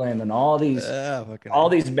Boland, and all these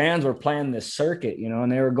bands were playing this circuit, you know,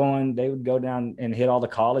 and they would go down and hit all the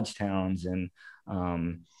college towns. And,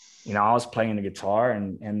 you know, I was playing the guitar,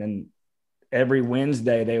 and then every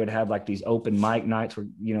Wednesday they would have like these open mic nights where,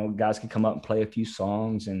 you know, guys could come up and play a few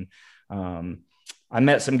songs. And I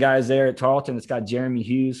met some guys there at Tarleton. This guy, Jeremy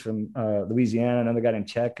Hughes from Louisiana, another guy named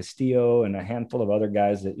Chad Castillo, and a handful of other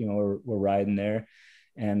guys that, you know, were riding there.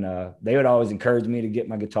 And they would always encourage me to get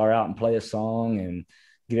my guitar out and play a song and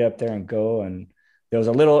get up there and go. And there was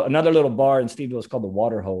another little bar in Steveville. It's called the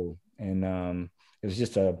Waterhole. And it was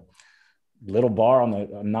just a little bar on a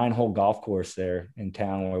 9-hole golf course there in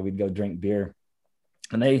town where we'd go drink beer.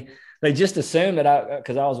 And they just assumed that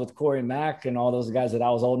because I was with Corey Mack and all those guys, that I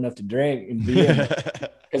was old enough to drink and be in,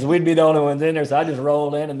 because we'd be the only ones in there. So I just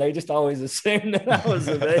rolled in, and they just always assumed that I was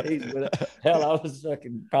of age. But hell, I was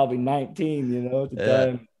fucking probably 19, you know, at the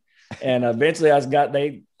time. And eventually I'd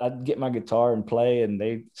get my guitar and play, and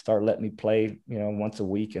they start letting me play, you know, once a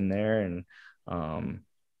week in there.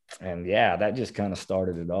 And yeah, that just kind of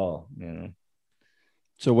started it all, you know.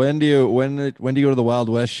 So when do you go to the Wild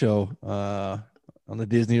West show on the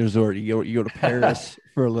Disney Resort? You go to Paris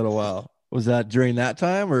for a little while. Was that during that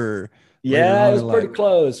time, or? Yeah, it was pretty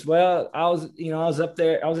close. Well, I was up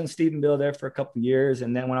there. I was in Stephenville there for a couple of years,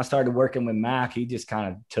 and then when I started working with Mac, he just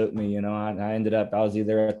kind of took me. You know, I ended up, I was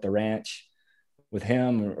either at the ranch with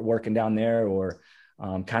him or working down there, or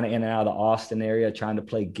kind of in and out of the Austin area trying to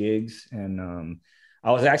play gigs. And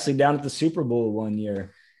I was actually down at the Super Bowl one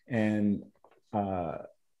year, and I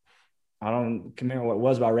don't remember what it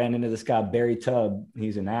was, but I ran into this guy, Barry Tubb.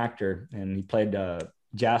 He's an actor, and he played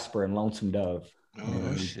Jasper in Lonesome Dove.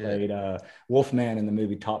 He played Wolfman in the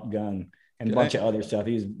movie Top Gun, and a bunch of other stuff.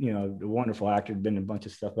 He's, you know, a wonderful actor, been in a bunch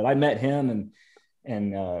of stuff. But I met him,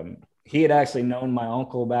 and he had actually known my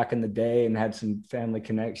uncle back in the day and had some family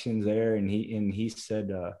connections there. And he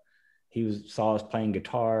said saw us playing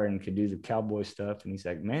guitar and could do the cowboy stuff. And he's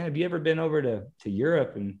like, "Man, have you ever been over to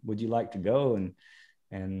Europe? And would you like to go?"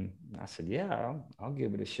 And I said, "Yeah, I'll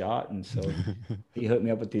give it a shot." And so he hooked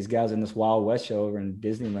me up with these guys in this Wild West show over in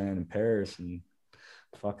Disneyland in Paris, and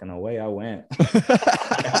fucking away I went.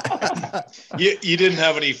 You didn't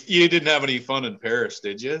have any fun in Paris,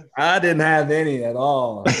 did you? I didn't have any at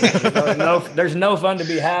all. There's no fun to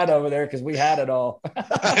be had over there, because we had it all.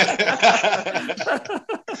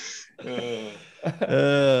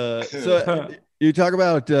 So you talk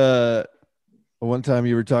about one time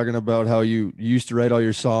you were talking about how you used to write all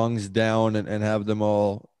your songs down and have them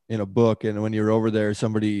all in a book, and when you were over there,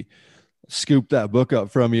 somebody scooped that book up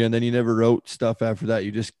from you, and then you never wrote stuff after that.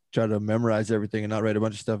 You just try to memorize everything and not write a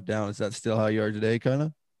bunch of stuff down. Is that still how you are today, kind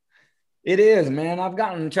of? It is, man. I've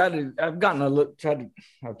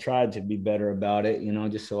tried to be better about it, you know,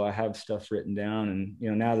 just so I have stuff written down. And,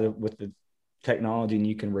 you know, now that with the technology and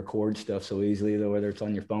you can record stuff so easily, whether it's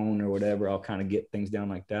on your phone or whatever, I'll kind of get things down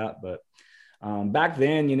like that. But back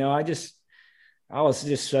then, you know, I was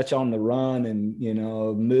just such on the run, and, you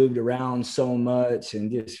know, moved around so much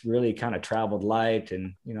and just really kind of traveled light.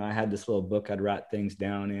 And, you know, I had this little book I'd write things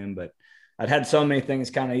down in, but I'd had so many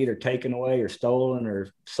things kind of either taken away or stolen or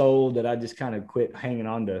sold that I just kind of quit hanging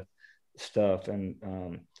on to stuff.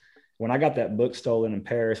 And when I got that book stolen in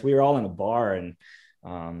Paris, we were all in a bar, and,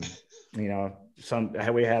 you know,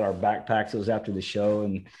 we had our backpacks. It was after the show,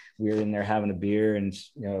 and we were in there having a beer, and,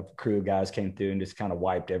 you know, a crew of guys came through and just kind of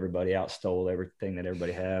wiped everybody out, stole everything that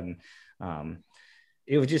everybody had. And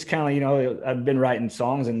it was just kind of, you know, I've been writing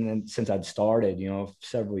songs and then since I'd started, you know,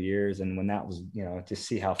 several years. And when that was, you know, just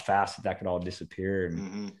see how fast that could all disappear.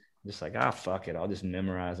 And just like, fuck it, I'll just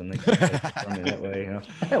memorize them. That way, you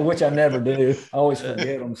know, which I never do. I always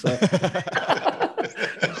forget them. So.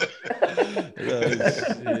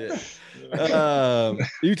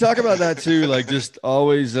 You talk about that too, like just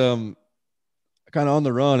always kind of on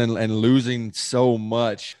the run and losing so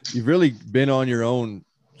much. You've really been on your own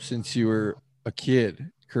since you were a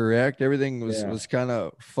kid, correct. Everything was kind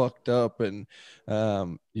of fucked up, and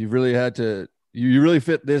you really had to. You really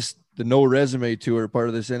fit the no resume tour part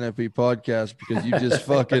of this NFP podcast, because you just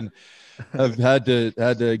fucking have had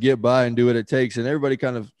to get by and do what it takes. And everybody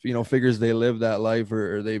kind of, figures they live that life,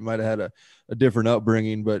 or they might have had a different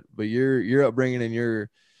upbringing, but your upbringing and your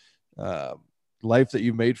life that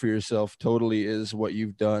you've made for yourself totally is what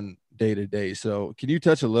you've done day to day. So can you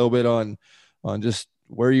touch a little bit on just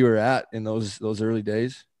where you were at in those early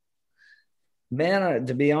days? Man,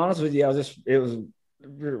 to be honest with you, it was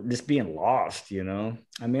just being lost,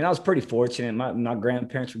 I mean, I was pretty fortunate. My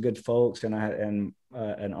grandparents were good folks, and I had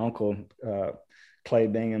an uncle, Clay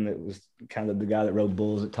Bingham, that was kind of the guy that rode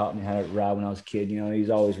bulls, that taught me how to ride when I was a kid. He's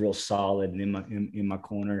always real solid and in my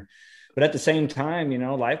corner. But at the same time,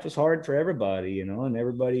 life was hard for everybody, and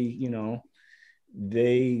everybody,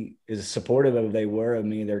 they, as supportive of they were of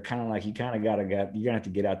me, they're kind of like, you're gonna have to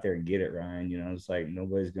get out there and get it, Ryan. It's like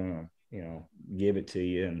nobody's gonna, give it to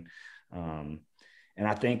you. And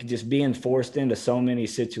I think just being forced into so many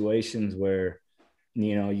situations where,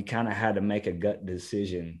 you kind of had to make a gut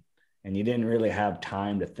decision, and you didn't really have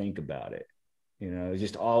time to think about it. It was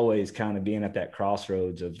just always kind of being at that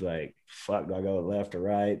crossroads of like, fuck, do I go left or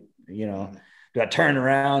right? Do I turn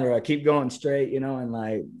around or I keep going straight, and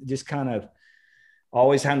like just kind of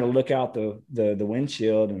always having to look out the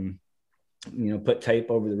windshield and, put tape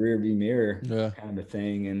over the rear view mirror kind of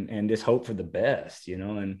thing, and just hope for the best,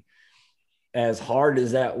 and as hard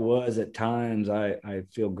as that was at times, I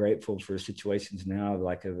feel grateful for situations now,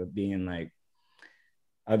 like of it being like,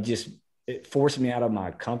 it forced me out of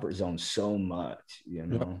my comfort zone so much,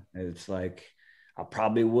 It's like, I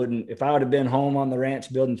probably wouldn't, if I would have been home on the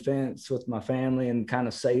ranch building fence with my family and kind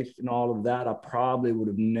of safe and all of that, I probably would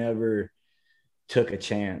have never took a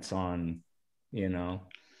chance on,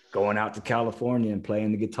 going out to California and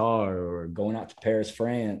playing the guitar, or going out to Paris,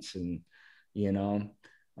 France. And,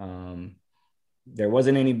 there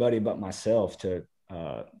wasn't anybody but myself to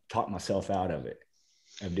talk myself out of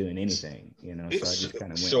doing anything, So I just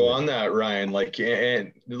kind of went. So on that, Ryan, like,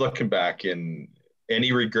 and looking back, in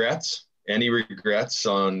any regrets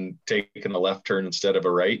on taking a left turn instead of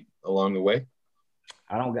a right along the way?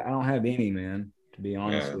 I don't have any, man, to be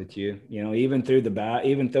honest with you. Even through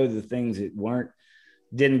the things that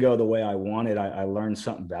didn't go the way I wanted, I learned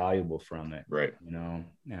something valuable from it. Right.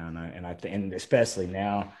 And especially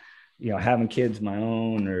now, having kids of my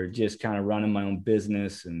own, or just kind of running my own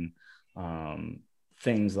business and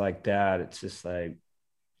things like that. It's just like,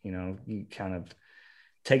 you kind of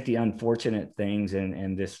take the unfortunate things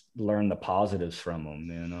and just learn the positives from them,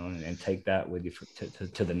 and take that with you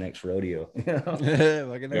to the next rodeo.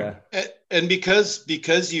 And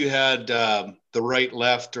because you had the right,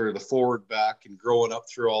 left, or the forward, back, and growing up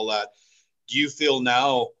through all that, do you feel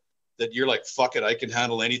now that you're like, fuck it, I can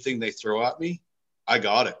handle anything they throw at me? I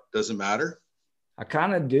got it. Doesn't matter. I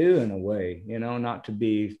kind of do, in a way, not to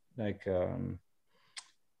be like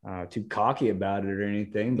too cocky about it or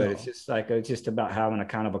anything, but it's just about having a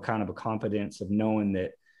kind of a confidence of knowing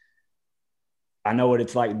that I know what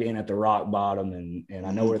it's like being at the rock bottom, and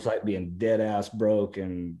I know what it's like being dead ass broke,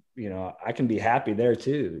 and I can be happy there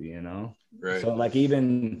too, Right. So like,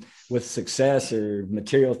 even with success or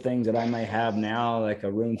material things that I may have now, like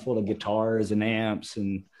a room full of guitars and amps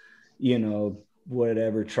and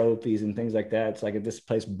whatever trophies and things like that, it's like, if this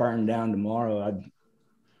place burned down tomorrow, I'd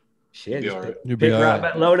pick right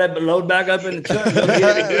back, load back up in the truck and go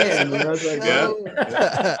get it again.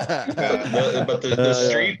 But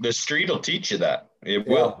the street will teach you that. It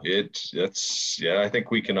will. I think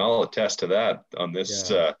we can all attest to that on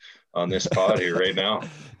this on this pod here right now.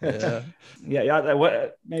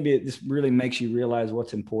 What maybe it just really makes you realize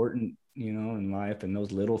what's important, in life, and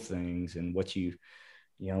those little things, and what you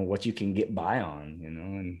can get by on,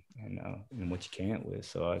 and what you can't with.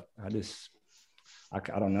 So I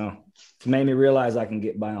don't know. It's made me realize I can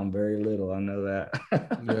get by on very little. I know that.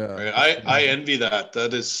 I envy that.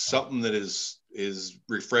 That is something that is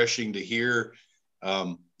refreshing to hear.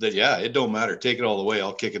 That it don't matter. Take it all the way.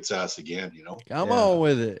 I'll kick its ass again. Come on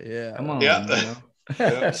with it. Yeah. Come on.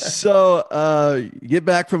 Yeah. So get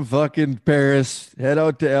back from fucking Paris, head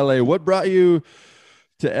out to LA. What brought you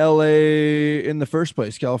to LA in the first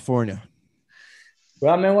place, California?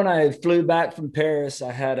 Well, when I flew back from Paris,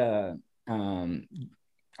 I had I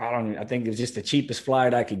think it was just the cheapest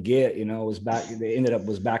flight I could get, was back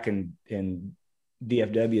in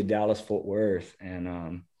DFW, Dallas, Fort Worth.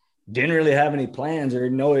 And didn't really have any plans or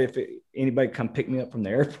know if anybody come pick me up from the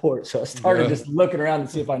airport. So I started just looking around to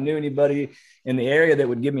see if I knew anybody in the area that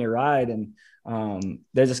would give me a ride. And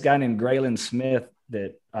there's this guy named Graylin Smith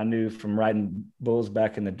that I knew from riding bulls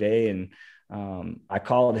back in the day. And I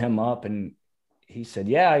called him up and he said,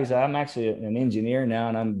 yeah, he said, I'm actually an engineer now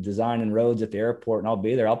and I'm designing roads at the airport and I'll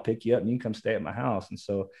be there. I'll pick you up and you can come stay at my house. And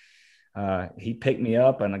so he picked me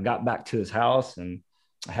up and I got back to his house and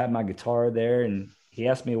I had my guitar there and he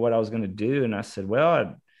asked me what I was going to do. And I said,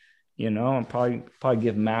 well, I'm probably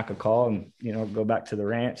give Mac a call and, go back to the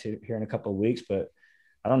ranch here in a couple of weeks, but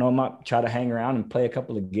I don't know, I might try to hang around and play a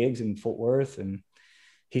couple of gigs in Fort Worth. And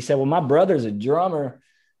he said, well, my brother's a drummer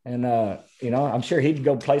and, I'm sure he'd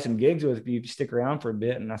go play some gigs with you if you stick around for a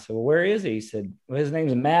bit. And I said, well, where is he? He said, well, his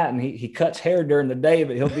name's Matt and he cuts hair during the day,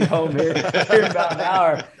 but he'll be home here in about an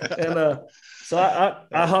hour. And, so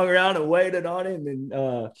I hung around and waited on him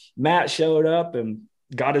and Matt showed up and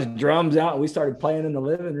got his drums out and we started playing in the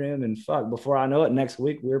living room and before I know it, next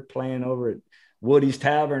week we were playing over at Woody's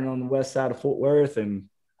Tavern on the west side of Fort Worth. And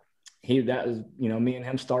me and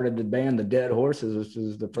him started the band, the Dead Horses, which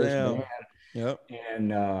was the first band. Yep.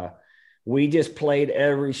 And we just played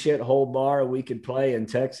every shithole bar we could play in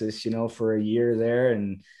Texas, for a year there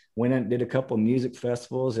and went and did a couple of music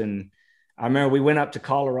festivals. And I remember we went up to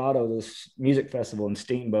Colorado, this music festival in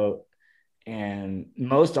Steamboat, and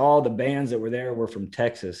most all the bands that were there were from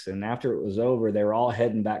Texas. And after it was over, they were all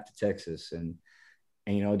heading back to Texas and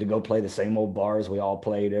to go play the same old bars we all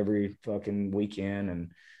played every fucking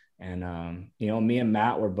weekend. And me and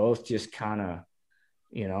Matt were both just kind of,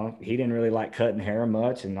 he didn't really like cutting hair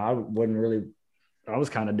much. And I was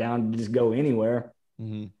kind of down to just go anywhere.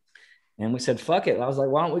 Mm-hmm. And we said, fuck it. I was like,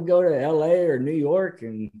 why don't we go to LA or New York?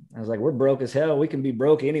 And I was like, we're broke as hell. We can be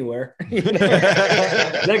broke anywhere.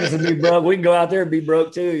 Texas can be broke. We can go out there and be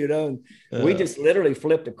broke too, And we just literally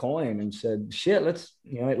flipped a coin and said, shit, let's,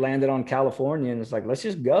 it landed on California. And it's like, let's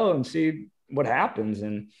just go and see what happens.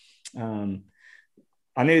 And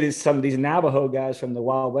I knew some of these Navajo guys from the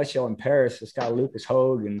Wild West show in Paris, this guy, Lucas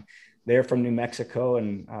Hogue, and they're from New Mexico.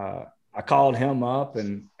 And I called him up,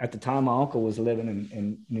 and at the time my uncle was living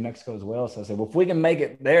in New Mexico as well. So I said, well, if we can make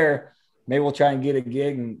it there, maybe we'll try and get a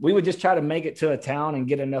gig. And we would just try to make it to a town and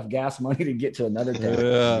get enough gas money to get to another town.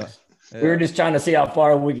 Yeah. We were just trying to see how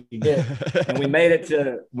far we could get. And we made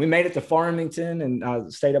it to Farmington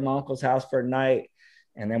and stayed at my uncle's house for a night.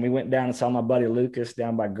 And then we went down and saw my buddy Lucas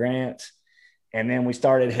down by Grants. And then we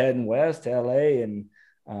started heading west to LA and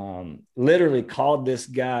literally called this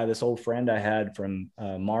guy, this old friend I had from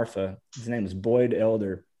Marfa. His name is Boyd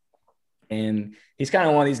Elder. And he's kind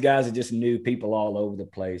of one of these guys that just knew people all over the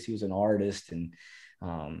place. He was an artist. And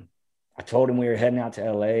I told him we were heading out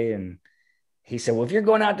to LA. And he said, well, if you're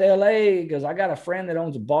going out to LA, because I got a friend that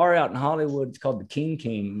owns a bar out in Hollywood. It's called the King.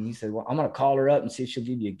 And he said, well, I'm going to call her up and see if she'll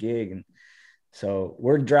give you a gig. And so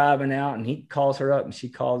we're driving out and he calls her up and she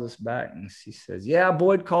calls us back. And she says, yeah,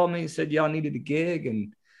 Boyd called me. He said, y'all needed a gig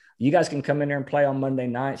and you guys can come in there and play on Monday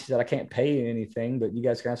night. She said, I can't pay you anything, but you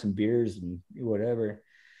guys can have some beers and whatever.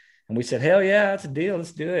 And we said, hell yeah, that's a deal.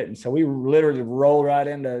 Let's do it. And so we literally rolled right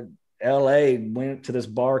into LA, went to this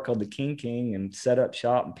bar called the King and set up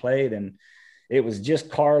shop and played. And it was just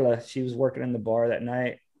Carla. She was working in the bar that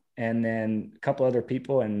night. And then a couple other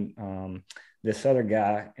people and this other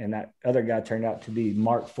guy. And that other guy turned out to be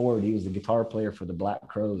Mark Ford. He was the guitar player for the Black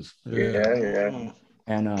Crowes. Yeah.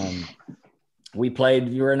 And we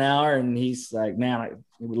played for an hour and he's like, man,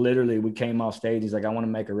 we came off stage. He's like, I want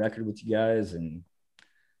to make a record with you guys. And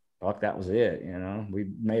fuck, that was it. We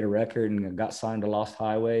made a record and got signed to Lost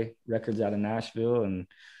Highway Records out of Nashville. And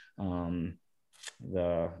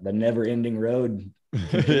the Never Ending Road.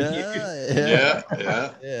 Yeah.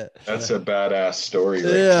 That's a badass story.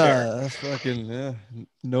 Right there. That's fucking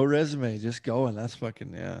no resume, just going. That's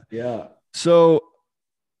fucking yeah. So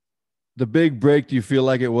the big break, do you feel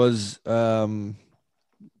like it was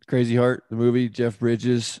Crazy Heart, the movie, Jeff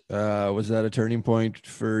Bridges? Was that a turning point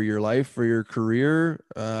for your life, for your career?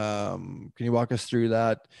 Can you walk us through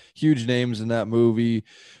that? Huge names in that movie: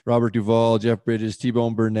 Robert Duvall, Jeff Bridges,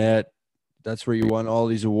 T-Bone Burnett. That's where you won all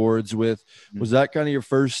these awards with. Was that kind of your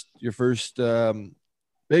first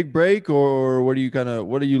big break, or what do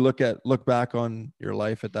you look back on your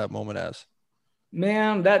life at that moment as?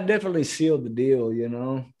 Man, that definitely sealed the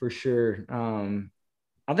deal, for sure.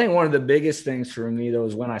 I think one of the biggest things for me though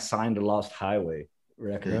was when I signed to Lost Highway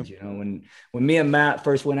Records. Yep. When me and Matt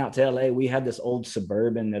first went out to LA, we had this old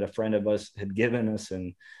Suburban that a friend of us had given us,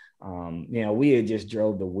 and we had just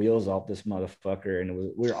drove the wheels off this motherfucker, and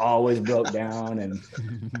we were always broke down, and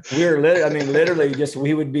we were literally just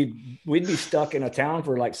we'd be stuck in a town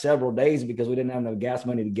for like several days because we didn't have no gas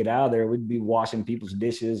money to get out of there. We'd be washing people's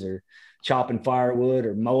dishes or chopping firewood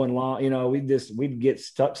or mowing lawn. We'd get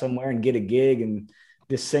stuck somewhere and get a gig and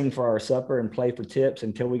just sing for our supper and play for tips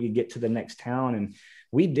until we could get to the next town. And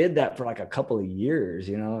we did that for like a couple of years,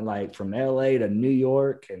 you know, like from LA to New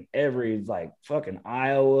York and every like fucking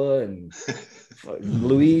Iowa and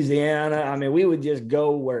Louisiana. I mean, we would just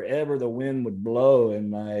go wherever the wind would blow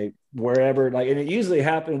and like wherever, like, and it usually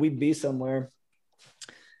happened. We'd be somewhere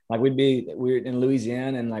like we were in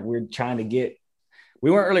Louisiana and like we weren't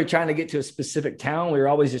really trying to get to a specific town. We were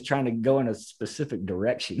always just trying to go in a specific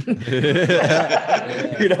direction. You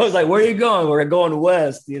know, it's like, where are you going? We're going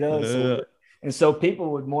west, you know? So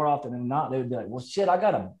people would more often than not, they would be like, well, shit, I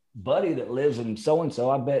got a buddy that lives in so-and-so.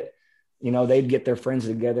 I bet, you know, they'd get their friends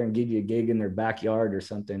together and give you a gig in their backyard or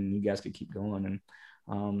something. And you guys could keep going. And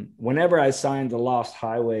whenever I signed the Lost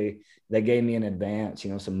Highway, they gave me in advance,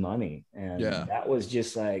 you know, some money. And that was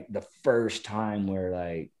just like the first time where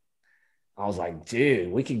like, I was like,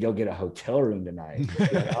 dude, we can go get a hotel room tonight.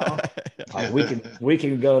 You know? Like, we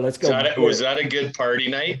can go. Let's go. Was that a good party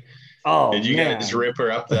night? Oh, did you guys rip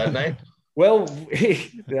her up that night? Well,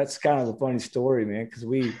 that's kind of a funny story, man. Because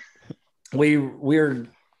we were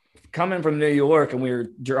coming from New York and we were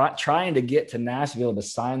trying to get to Nashville to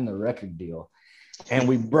sign the record deal. And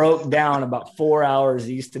we broke down about 4 hours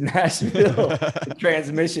east of Nashville. The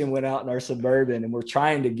transmission went out in our Suburban and we're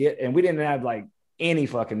trying to get, and we didn't have like any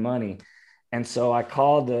fucking money. And so I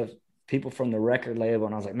called the people from the record label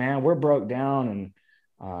and I was like, man, we're broke down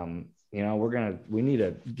and, you know, we need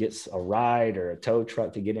to get a ride or a tow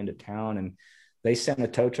truck to get into town. And they sent a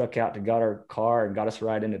tow truck out to got our car and got us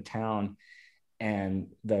right into town. And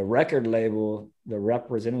the record label, the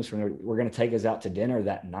representatives from were going to take us out to dinner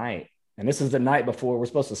that night. And this is the night before we're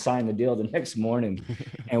supposed to sign the deal the next morning.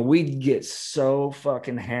 And we'd get so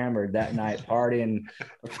fucking hammered that night partying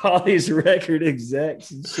with all these record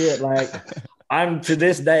execs and shit. Like, to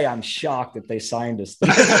this day, I'm shocked that they signed us.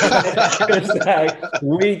 Like,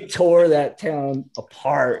 we tore that town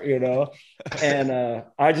apart, you know? And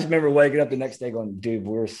I just remember waking up the next day going, dude,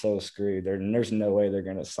 we're so screwed. There's no way they're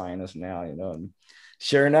going to sign us now, you know? And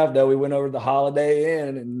sure enough, though, we went over to the Holiday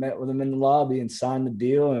Inn and met with them in the lobby and signed the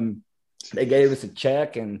deal. And they gave us a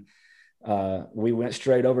check and we went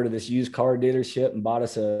straight over to this used car dealership and bought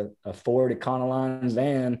us a Ford Econoline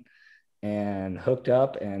van and hooked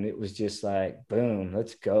up. And it was just like, boom,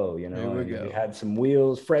 let's go. You know, we had some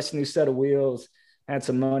wheels, fresh new set of wheels, had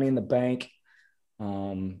some money in the bank.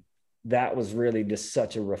 That was really just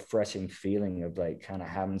such a refreshing feeling of like kind of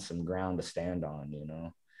having some ground to stand on, you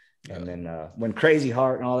know? Yeah. And then when Crazy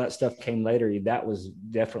Heart and all that stuff came later, that was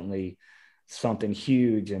definitely something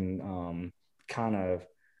huge and kind of,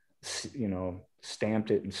 you know,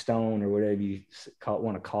 stamped it in stone or whatever you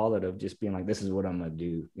want to call it, of just being like, this is what I'm going to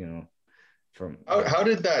do, you know. How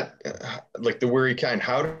did that, like the Weary Kind,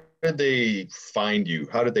 how did they find you?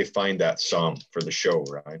 How did they find that song for the show,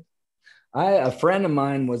 right? A friend of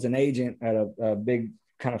mine was an agent at a big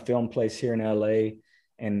kind of film place here in LA,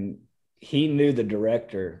 and he knew the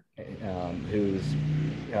director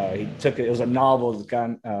it was a novel, the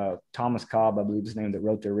guy, Thomas Cobb, I believe his name, that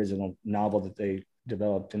wrote the original novel that they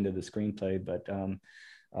developed into the screenplay. But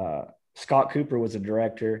Scott Cooper was a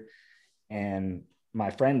director, and my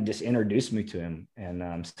friend just introduced me to him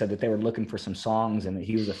and said that they were looking for some songs and that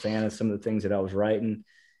he was a fan of some of the things that I was writing.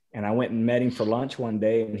 And I went and met him for lunch one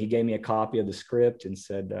day, and he gave me a copy of the script and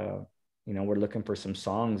said, you know, we're looking for some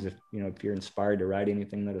songs. If you're inspired to write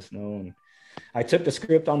anything, let us know. And I took the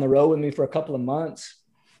script on the road with me for a couple of months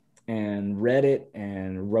and read it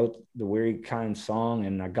and wrote the Weary Kind song.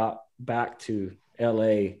 And I got back to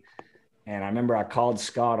LA, and I remember I called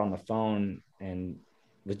Scott on the phone and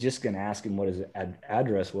was just going to ask him what his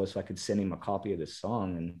address was so I could send him a copy of this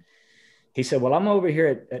song. And he said, well, I'm over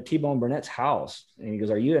here at T-Bone Burnett's house. And he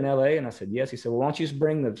goes, are you in LA? And I said, yes. He said, well, why don't you just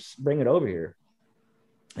bring it over here?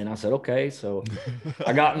 And I said, okay. So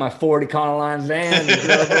I got my Ford Econoline van and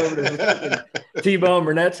drove over to T-Bone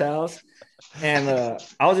Burnett's house. And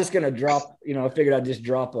I was just going to drop, I figured I'd just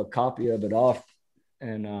drop a copy of it off,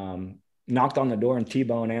 and knocked on the door, and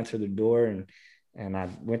T-Bone answered the door. And I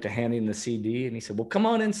went to hand him the CD, and he said, well, come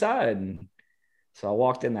on inside. And so I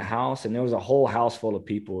walked in the house, and there was a whole house full of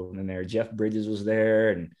people in there. Jeff Bridges was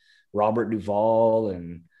there, and Robert Duvall,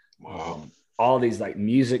 and all these like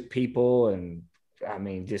music people. And I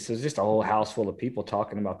mean, it was just a whole house full of people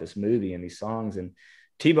talking about this movie and these songs. And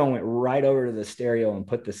T-Bone went right over to the stereo and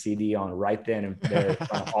put the CD on right then and there in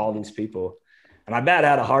front of all these people. And I bet I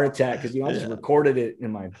had a heart attack because, I just recorded it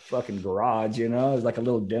in my fucking garage, it was like a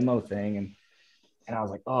little demo thing. And I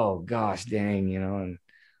was like, oh gosh, dang, and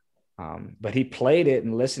but he played it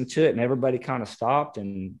and listened to it, and everybody kind of stopped.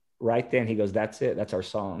 And right then he goes, that's it. That's our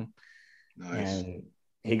song. Nice. And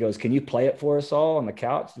he goes, can you play it for us all on the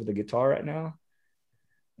couch with the guitar right now?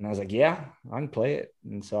 And I was like, yeah, I can play it.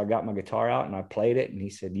 And so I got my guitar out and I played it. And he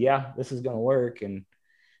said, yeah, this is going to work. And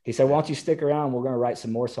he said, why don't you stick around? We're going to write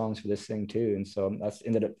some more songs for this thing too. And so I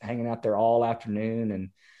ended up hanging out there all afternoon. And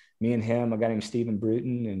me and him, a guy named Stephen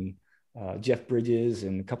Bruton and Jeff Bridges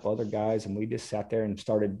and a couple other guys. And we just sat there and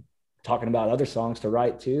started talking about other songs to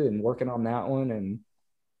write too and working on that one. And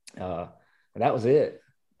that was it.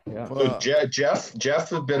 Yeah. So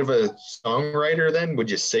Jeff, a bit of a songwriter then, would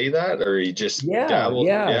you say that? Or he just dabbled?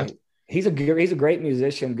 Yeah. He's a great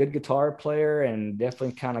musician, good guitar player, and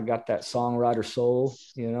definitely kind of got that songwriter soul,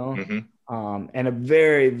 you know. Mm-hmm. And a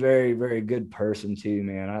very, very, very good person too,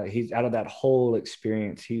 man. He's out of that whole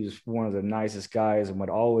experience. He was one of the nicest guys and would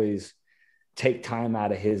always take time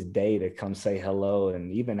out of his day to come say hello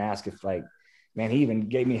and even ask if, like, man, he even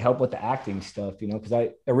gave me help with the acting stuff, you know, because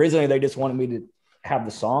originally they just wanted me to have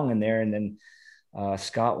the song in there, and then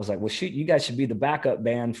Scott was like, well, shoot, you guys should be the backup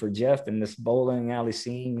band for Jeff in this bowling alley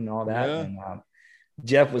scene and all that. Yeah. And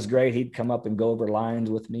Jeff was great. He'd come up and go over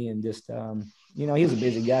lines with me and just, you know, he was a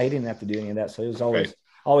busy guy. He didn't have to do any of that. So it was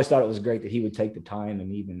always thought it was great that he would take the time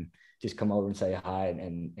and even just come over and say hi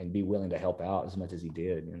and be willing to help out as much as he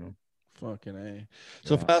did, you know. Fucking A.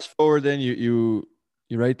 So fast forward, then you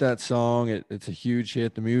write that song. It's a huge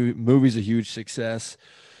hit. The movie's a huge success.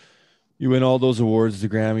 You win all those awards, the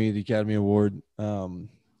Grammy, the Academy Award,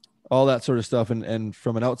 all that sort of stuff. And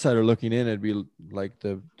from an outsider looking in, it'd be like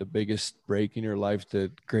the biggest break in your life,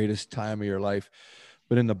 the greatest time of your life.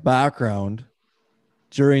 But in the background,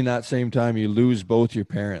 during that same time, you lose both your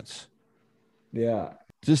parents. Yeah.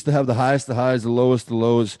 Just to have the highest, the highs, the lowest, the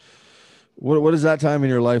lows. What is that time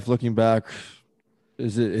in your life looking back?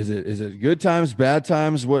 Is it good times, bad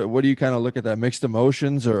times? What do you kind of look at that, mixed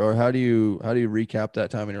emotions, or how do you recap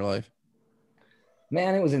that time in your life?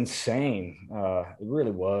 Man, it was insane. It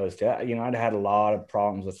really was. You know, I'd had a lot of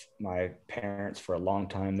problems with my parents for a long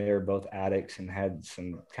time. They were both addicts and had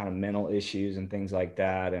some kind of mental issues and things like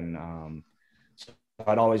that. And so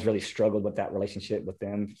I'd always really struggled with that relationship with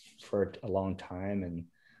them for a long time. And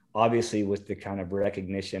obviously with the kind of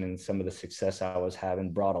recognition and some of the success I was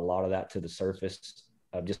having brought a lot of that to the surface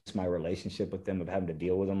of just my relationship with them, of having to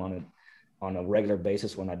deal with them on a regular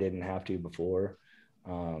basis when I didn't have to before.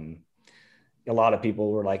 A lot of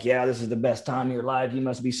people were like, yeah, this is the best time of your life. You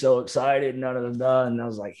must be so excited. And I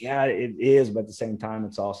was like, yeah, it is. But at the same time,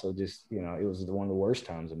 it's also just, you know, it was one of the worst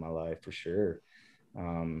times of my life for sure.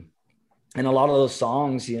 And a lot of those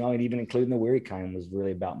songs, you know, and even including The Weary Kind, was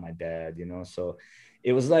really about my dad, you know? So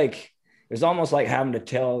it was almost like having to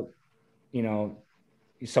tell, you know,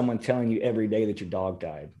 someone telling you every day that your dog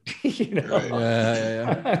died, you know? Right.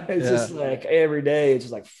 Yeah. It's just like every day, it's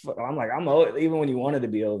just like, I'm even when you wanted to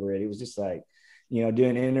be over it, it was just like, you know,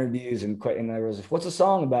 doing interviews and there was, what's the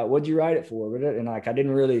song about? What'd you write it for? And like, I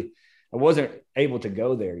wasn't able to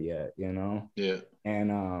go there yet, you know? Yeah.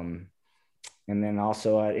 And then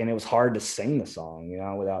also, and it was hard to sing the song, you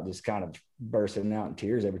know, without just kind of bursting out in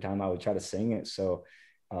tears every time I would try to sing it. So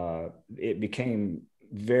it became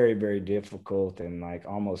very, very difficult and like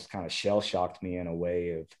almost kind of shell shocked me in a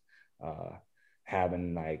way of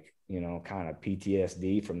having like, you know, kind of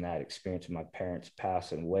PTSD from that experience of my parents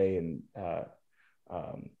passing away and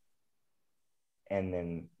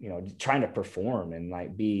then, you know, trying to perform and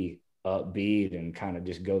like be upbeat and kind of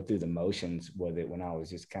just go through the motions with it when I was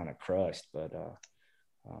just kind of crushed. But,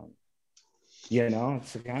 you know,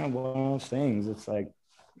 it's kind of one of those things. It's like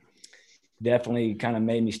definitely kind of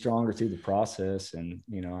made me stronger through the process. And,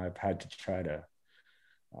 you know, I've had to try to,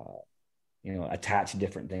 you know, attach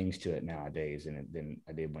different things to it nowadays than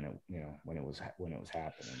I did when it was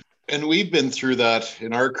happening. And we've been through that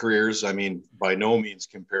in our careers. I mean, by no means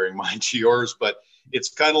comparing mine to yours, but it's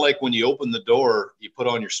kind of like when you open the door, you put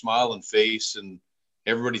on your smiling face and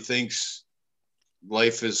everybody thinks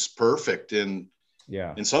life is perfect. And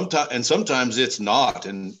sometimes it's not.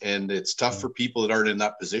 And it's tough for people that aren't in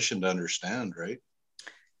that position to understand. Right.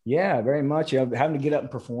 Yeah, very much. You know, having to get up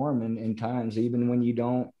and perform in times, even when you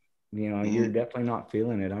don't, you know, you're definitely not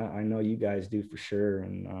feeling it. I know you guys do for sure.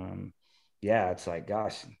 And it's like,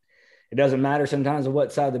 gosh, it doesn't matter sometimes on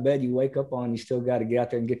what side of the bed you wake up on. You still got to get out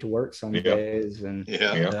there and get to work some days. And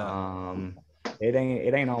it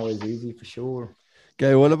ain't always easy for sure.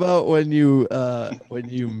 Okay, what about when you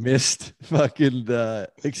missed fucking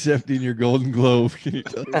accepting your Golden Globe? Can you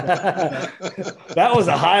tell me that was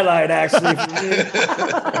a highlight actually for me.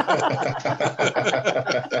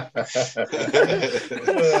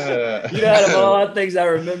 You know, out of all the things I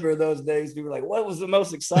remember those days, people were like, what was the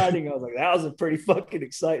most exciting? I was like, that was a pretty fucking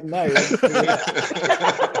exciting night.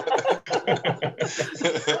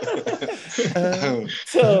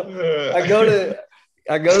 So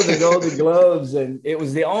I go to the Golden Globes, and it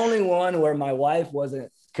was the only one where my wife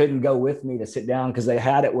couldn't go with me to sit down, because they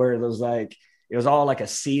had it where it was like, it was all like a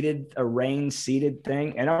arranged seated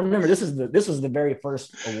thing. And I remember this was the very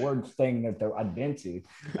first award thing that I'd been to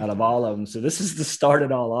out of all of them. So this is to start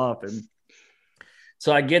it all off. And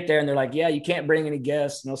so I get there and they're like, yeah, you can't bring any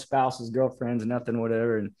guests, no spouses, girlfriends, nothing,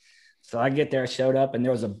 whatever. And so I get there, showed up, and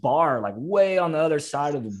there was a bar like way on the other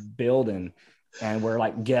side of the building, and where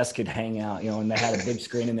like guests could hang out, and they had a big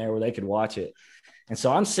screen in there where they could watch it. And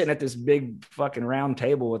so I'm sitting at this big fucking round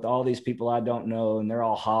table with all these people I don't know, and they're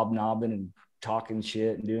all hobnobbing and talking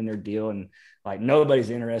shit and doing their deal. And like, nobody's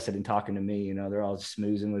interested in talking to me. They're all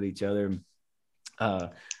smoozing with each other.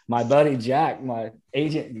 My buddy Jack, my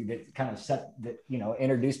agent that kind of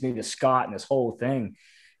introduced me to Scott and this whole thing.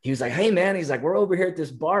 He was like, hey man, he's like, we're over here at this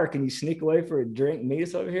bar. Can you sneak away for a drink and meet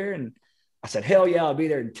us over here? And I said, hell yeah, I'll be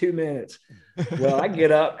there in 2 minutes. Well, I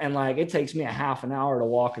get up and like, it takes me a half an hour to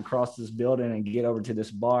walk across this building and get over to this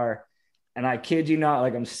bar. And I kid you not,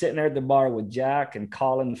 like I'm sitting there at the bar with Jack and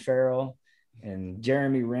Colin Farrell and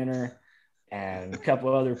Jeremy Renner and a couple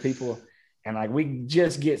of other people. And like, we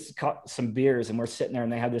just get some beers and we're sitting there,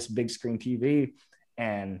 and they have this big screen TV.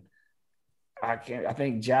 And I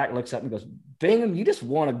think Jack looks up and goes, Bingham, you just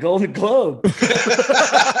won a Golden Globe.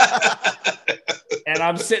 And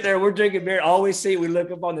I'm sitting there, we're drinking beer. All we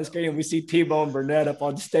look up on the screen and we see T-Bone Burnett up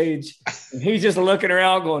on stage. And he's just looking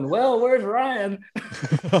around going, well, where's Ryan?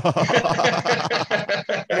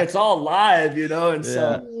 And it's all live, And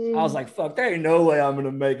so I was like, fuck, there ain't no way I'm going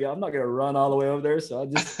to make it. I'm not going to run all the way over there. So I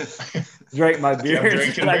just drank my beer.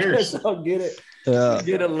 I guess I'll get it. Yeah.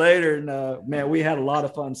 Get it later. And man, we had a lot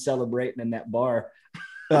of fun celebrating in that bar.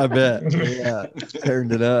 I bet. Yeah.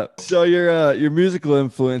 Turned it up. So your musical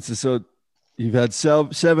influences. So you've had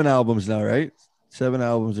 7 albums now, right? 7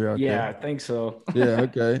 albums are out there. Yeah, I think so. Yeah,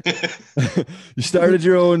 okay. You started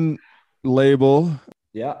your own label.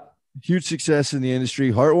 Yeah. Huge success in the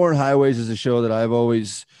industry. Heartworn Highways is a show that I've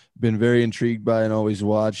always been very intrigued by and always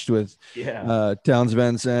watched, with Townes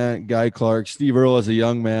Van Sant, Guy Clark, Steve Earle as a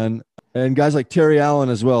young man, and guys like Terry Allen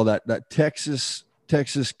as well. That Texas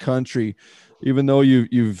country. Even though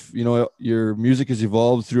you've your music has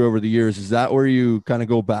evolved through over the years, is that where you kind of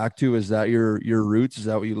go back to? Is that your roots? Is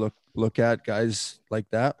that what you look at, guys like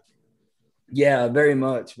that? Yeah, very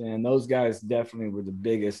much, man. Those guys definitely were the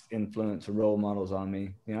biggest influence or role models on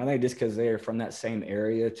me. I think just because they're from that same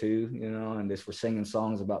area too, and just were singing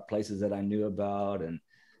songs about places that I knew about. And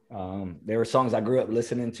they were songs I grew up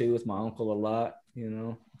listening to with my uncle a lot,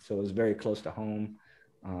 so it was very close to home.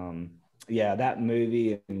 Yeah, that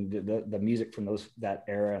movie and the music from that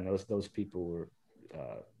era and those people were,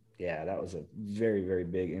 that was a very, very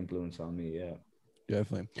big influence on me. Yeah,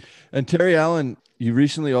 definitely. And Terry Allen, you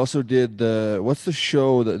recently also did what's the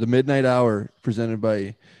show, the Midnight Hour presented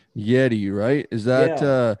by Yeti, right? Is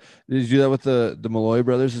that did you do that with the Malloy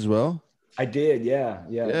brothers as well? I did. Yeah.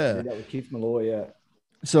 I did that with Keith Malloy. Yeah.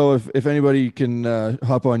 So if anybody can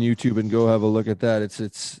hop on YouTube and go have a look at that,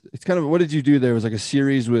 it's kind of, what did you do there? It was like a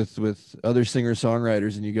series with other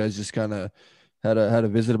singer-songwriters, and you guys just kind of had a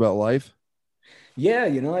visit about life. Yeah,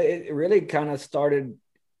 it really kind of started,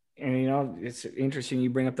 and it's interesting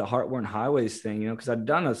you bring up the Heartworn Highways thing, because I've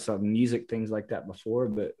done some music things like that before,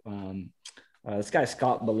 but this guy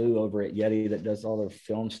Scott Ballou over at Yeti that does all the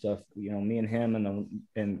film stuff, me and him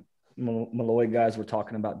and Malloy guys were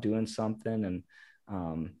talking about doing something, and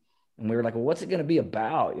we were like, well, what's it going to be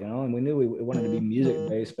about? And we knew we wanted to be music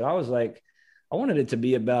based, but I was like, I wanted it to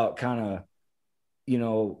be about kind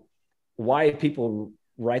of, why people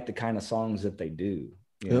write the kind of songs that they do,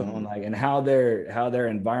 and how their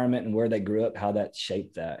environment and where they grew up, how that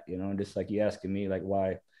shaped that, and just like you asking me, like,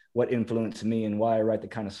 what influenced me and why I write the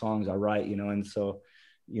kind of songs I write, and so,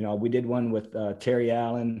 we did one with Terry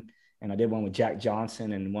Allen, and I did one with Jack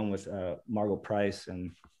Johnson and one with Margot Price.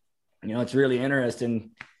 And it's really interesting,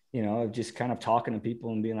 just kind of talking to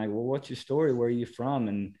people and being like, well, what's your story? Where are you from?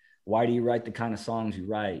 And why do you write the kind of songs you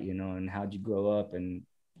write, and how'd you grow up? And,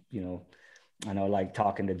 I know, like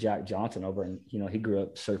talking to Jack Johnson over, and, he grew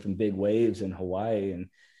up surfing big waves in Hawaii, and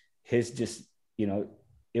his just,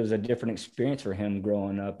 it was a different experience for him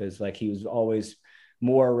growing up. Is like, he was always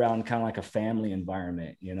more around kind of like a family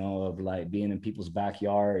environment, of like being in people's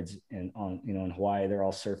backyards, and in Hawaii, they're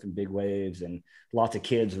all surfing big waves and lots of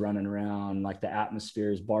kids running around, like the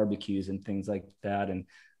atmospheres, barbecues and things like that. And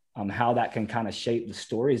how that can kind of shape the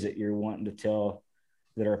stories that you're wanting to tell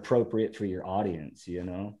that are appropriate for your audience,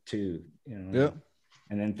 too. And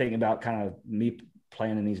then thinking about kind of me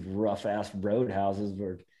playing in these rough ass roadhouses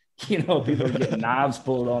where People are getting knives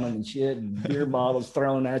pulled on them and shit, and beer bottles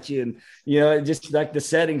thrown at you. And, it just like the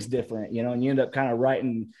setting's different, and you end up kind of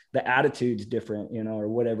writing the attitudes different, or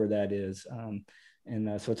whatever that is.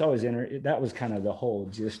 So it's always that was kind of the whole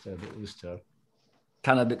gist of it, was to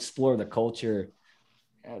kind of explore the culture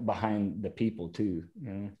behind the people too.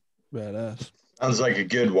 Badass. Sounds like a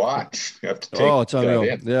good watch. You have to take it's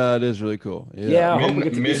unreal. Yeah, it is really cool. Yeah.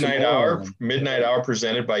 Midnight Hour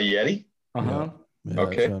presented by Yeti. Uh-huh. Yeah,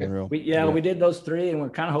 okay. We did those 3, and we're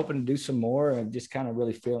kind of hoping to do some more, and just kind of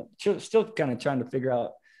really still kind of trying to figure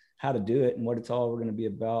out how to do it and what it's all we're going to be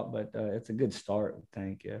about. But it's a good start, I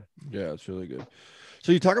think. Yeah. Yeah, it's really good.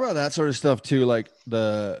 So you talk about that sort of stuff too, like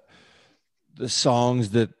the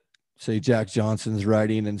songs that say Jack Johnson's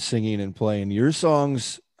writing and singing and playing. Your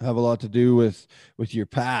songs have a lot to do with your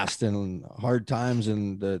past and hard times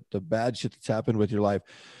and the bad shit that's happened with your life.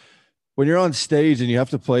 When you're on stage and you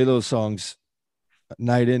have to play those songs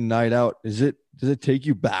night in, night out, does it take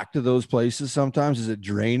you back to those places sometimes? Is it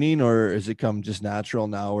draining, or has it come just natural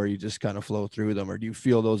now where you just kind of flow through them? Or do you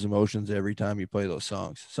feel those emotions every time you play those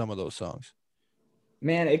songs, some of those songs?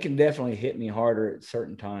 Man, it can definitely hit me harder at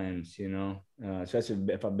certain times,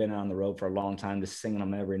 especially if I've been on the road for a long time, just singing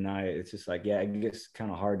them every night. It's just like, it gets kind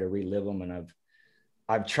of hard to relive them. And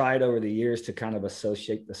I've tried over the years to kind of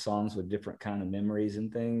associate the songs with different kind of memories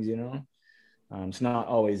and things, it's not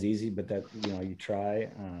always easy, but that, you try.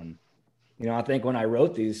 I think when I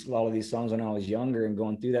wrote a lot of these songs when I was younger and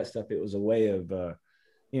going through that stuff, it was a way of,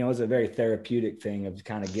 it was a very therapeutic thing of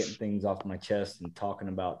kind of getting things off my chest and talking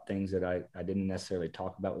about things that I didn't necessarily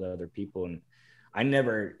talk about with other people. And I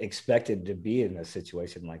never expected to be in a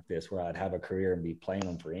situation like this where I'd have a career and be playing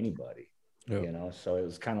them for anybody, So it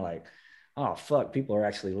was kind of like, oh, fuck, people are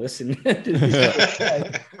actually listening to these.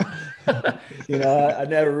 I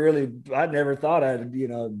never thought I'd,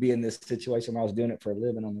 be in this situation where I was doing it for a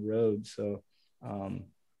living on the road. So, and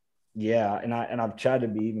I've tried to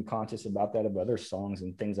be even conscious about that of other songs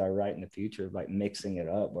and things I write in the future, like mixing it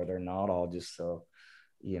up where they're not all just so,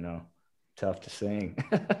 tough to sing.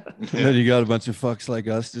 And then you got a bunch of fucks like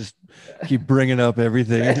us just keep bringing up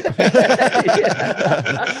everything. So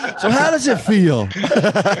how does it feel?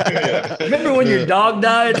 Remember when your dog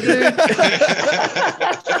died, dude?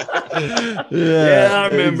 I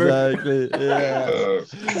remember. Exactly. Yeah.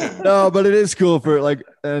 No, but it is cool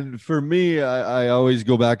and for me, I always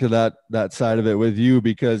go back to that side of it with you,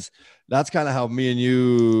 because that's kind of how me and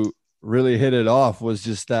you really hit it off, was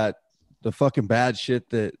just the fucking bad shit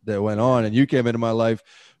that went on. And you came into my life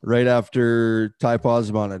right after Ty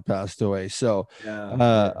Posabon had passed away. So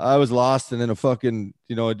I was lost and in a fucking,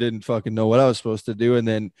 I didn't fucking know what I was supposed to do. And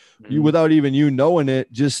then you, without even you knowing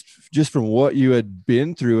it, just from what you had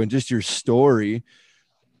been through and just your story,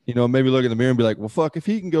 maybe look in the mirror and be like, well, fuck, if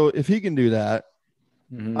he can do that,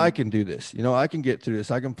 I can do this. I can get through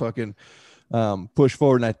this. I can fucking push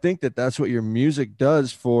forward. And I think that's what your music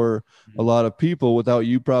does for a lot of people without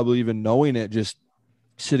you probably even knowing it. Just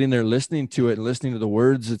sitting there listening to it and listening to the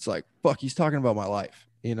words, it's like, fuck, he's talking about my life,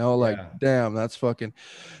 damn, that's fucking.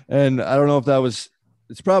 And I don't know if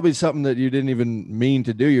it's probably something that you didn't even mean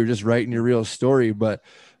to do. You're just writing your real story, but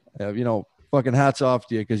fucking hats off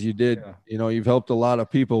to you, because you did, you've helped a lot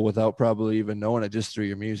of people without probably even knowing it, just through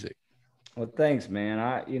your music. Well, thanks,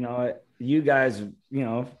 man. You guys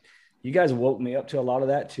woke me up to a lot of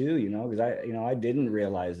that too, because I didn't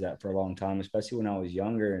realize that for a long time, especially when I was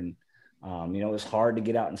younger. And, it was hard to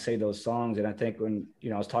get out and say those songs. And I think when,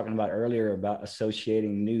 I was talking about earlier about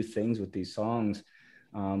associating new things with these songs,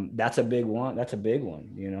 that's a big one. I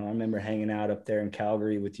remember hanging out up there in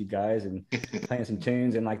Calgary with you guys and playing some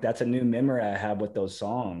tunes. And that's a new memory I have with those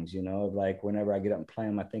songs, whenever I get up and play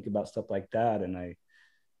them, I think about stuff like that.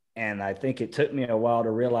 And I think it took me a while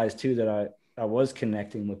to realize too, that I was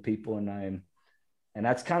connecting with people, and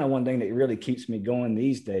that's kind of one thing that really keeps me going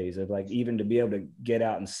these days, of even to be able to get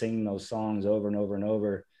out and sing those songs over and over and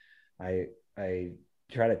over. I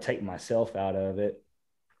try to take myself out of it,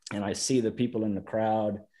 and I see the people in the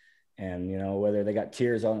crowd, and whether they got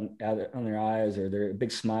tears on their eyes or they're a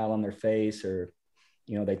big smile on their face, or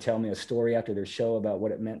they tell me a story after their show about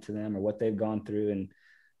what it meant to them or what they've gone through.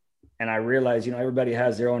 And I realize, everybody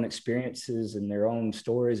has their own experiences and their own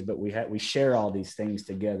stories, but we share all these things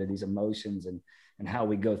together, these emotions and how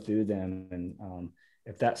we go through them. And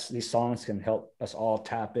if these songs can help us all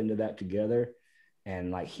tap into that together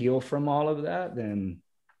and heal from all of that, then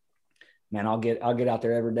man, I'll get out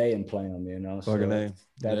there every day and play them,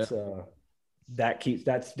 So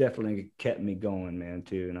that's definitely kept me going, man,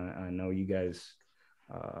 too. And I know you guys,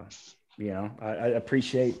 I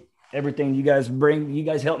appreciate everything you guys bring. You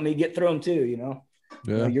guys help me get through them too,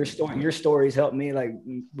 you know, your stories help me like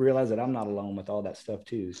realize that I'm not alone with all that stuff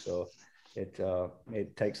too. So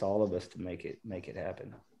it takes all of us to make it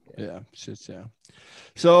happen. Yeah.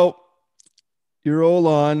 So you roll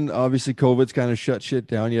on. Obviously, COVID's kind of shut shit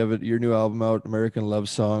down. You have your new album out, American Love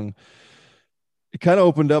Song. It kind of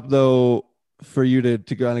opened up though for you to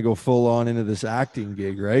kind of go full on into this acting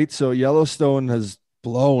gig, right? So Yellowstone has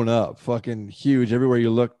blown up, fucking huge. Everywhere you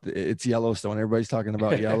look, it's Yellowstone. Everybody's talking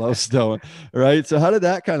about Yellowstone, right? So how did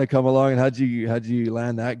that kind of come along, and how'd you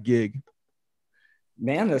land that gig?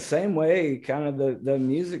 Man, the same way kind of the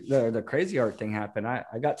music, the Crazy Art thing happened. I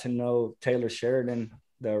got to know Taylor Sheridan,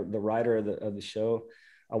 the writer of the show,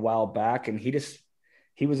 a while back, and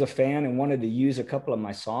he was a fan and wanted to use a couple of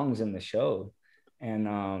my songs in the show. And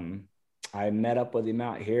I met up with him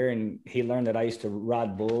out here, and he learned that I used to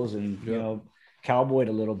ride bulls and you know, cowboyed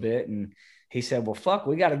a little bit, and he said, well, fuck,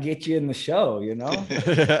 we got to get you in the show, you know.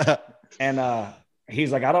 And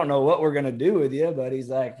he's like, I don't know what we're going to do with you, but he's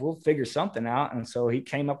like, we'll figure something out. And so he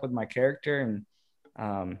came up with my character,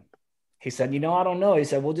 and he said, you know, I don't know. He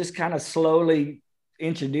said, we'll just kind of slowly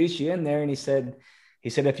introduce you in there. And he said,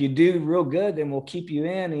 if you do real good, then we'll keep you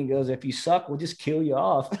in. And he goes, if you suck, we'll just kill you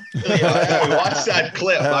off. Yeah, watch that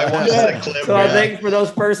clip. I watched that clip. So I think for those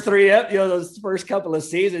first those first couple of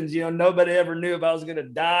seasons, you know, nobody ever knew if I was going to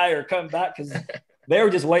die or come back, because they were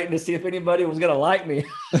just waiting to see if anybody was going to like me.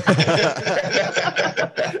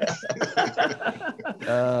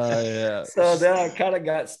 Yeah. So then I kind of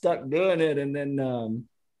got stuck doing it. And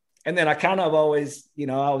then I kind of always, you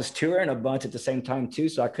know, I was touring a bunch at the same time too.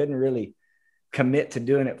 So I couldn't really commit to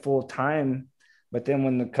doing it full time. But then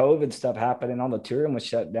when the COVID stuff happened and all the touring was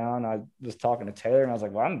shut down, I was talking to Taylor, and I was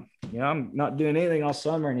like, well, I'm not doing anything all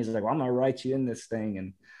summer. And he's like, well, I'm going to write you in this thing.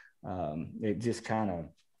 And it just kind of,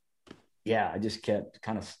 I just kept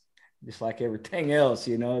kind of just like everything else,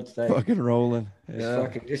 you know, it's like fucking rolling. Yeah.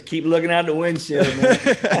 Just keep looking out the windshield,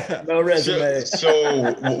 man. No resume.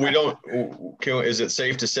 So we don't, is it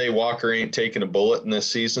safe to say Walker ain't taking a bullet in this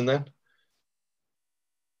season then?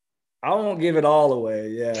 I won't give it all away.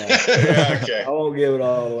 Yeah. Okay. I won't give it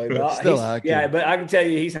all away. But still active. Yeah, but I can tell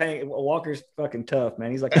you, Walker's fucking tough, man.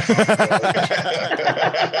 He's like, they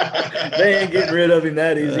ain't getting rid of him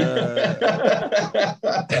that easy.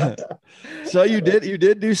 So you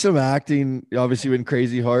did do some acting, obviously, in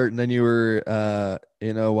Crazy Heart, and then you were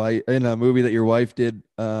in a movie that your wife did,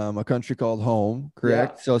 A Country Called Home,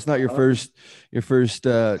 correct? Yeah. So it's not your first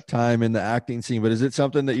time in the acting scene, but is it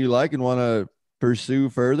something that you like and want to pursue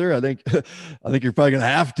further? I think you're probably gonna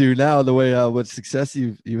have to now, the way what success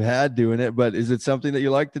you had doing it. But is it something that you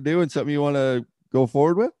like to do and something you want to go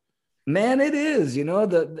forward with? Man, it is. You know,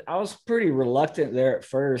 I was pretty reluctant there at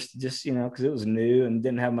first, just, you know, because it was new and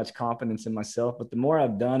didn't have much confidence in myself. But the more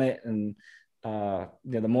I've done it, and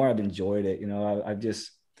the more I've enjoyed it. You know, I've just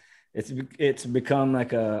it's become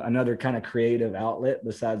like another kind of creative outlet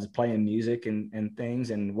besides playing music and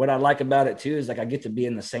things. And what I like about it too is like I get to be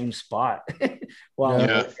in the same spot while I'm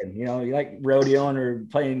working. You know, you like rodeoing or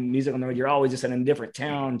playing music on the road, you're always just in a different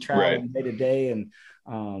town, traveling day to day. And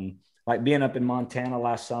like being up in Montana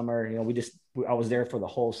last summer, you know, I was there for the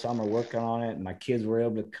whole summer working on it, and my kids were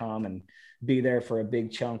able to come and be there for a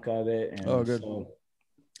big chunk of it. And so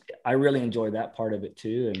I really enjoyed that part of it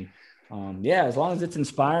too. And as long as it's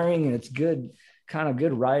inspiring and it's good, kind of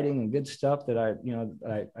good writing and good stuff that I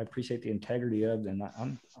appreciate the integrity of, then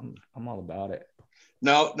I'm all about it.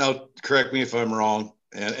 Now, correct me if I'm wrong,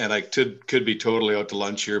 and I could be totally out to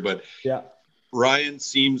lunch here, but Ryan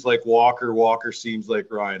seems like Walker. Walker seems like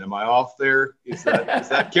Ryan. Am I off there? Is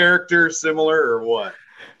that character similar or what?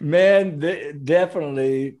 Man,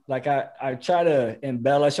 definitely. Like I try to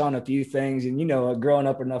embellish on a few things, and you know, growing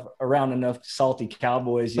up around enough salty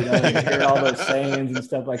cowboys, you know, you hear all those sayings and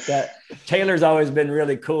stuff like that. Taylor's always been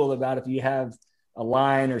really cool about if you have a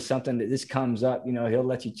line or something that just comes up, you know, he'll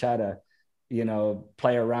let you try to, you know,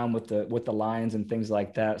 play around with the lines and things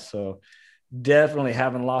like that. So definitely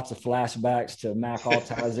having lots of flashbacks to Mac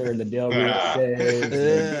Altizer and the Del Rio days.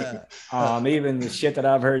 Even the shit that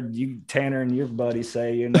I've heard you, Tanner, and your buddy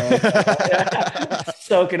say, you know,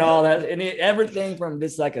 soaking all that, and everything from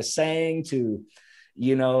just like a saying to,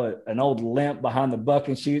 you know, an old limp behind the buck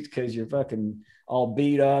and shoots because you're fucking all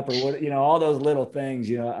beat up or what, you know, all those little things,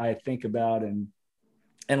 you know, I think about, and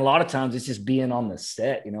a lot of times it's just being on the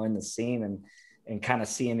set, you know, in the scene and kind of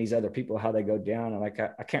seeing these other people, how they go down. And like,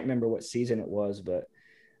 I can't remember what season it was, but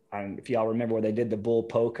if y'all remember where they did the bull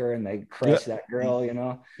poker and they crushed that girl, you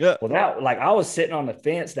know? Yeah. Well, that, like, I was sitting on the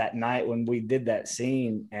fence that night when we did that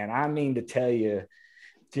scene. And I mean to tell you,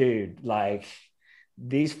 dude, like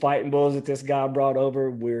these fighting bulls that this guy brought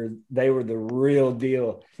over, they were the real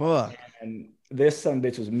deal. Fuck. And this son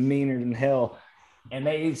bitch was meaner than hell. And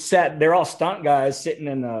they're all stunt guys sitting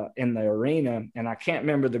in the arena. And I can't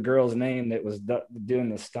remember the girl's name that was doing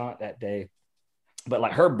the stunt that day, but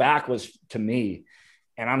like her back was to me.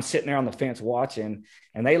 And I'm sitting there on the fence watching,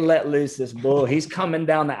 and they let loose this bull. He's coming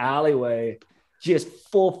down the alleyway, just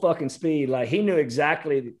full fucking speed. Like he knew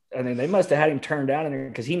exactly. I mean, they must have had him turned down in there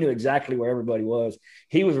because he knew exactly where everybody was.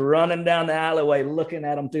 He was running down the alleyway, looking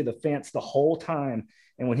at them through the fence the whole time.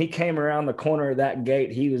 And when he came around the corner of that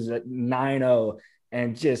gate, he was at 9-0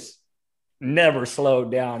 and just never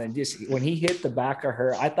slowed down. And just when he hit the back of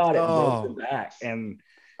her, I thought it broke the back and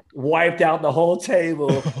wiped out the whole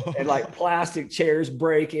table and like plastic chairs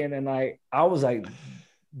breaking. And like, I was like,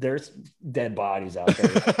 there's dead bodies out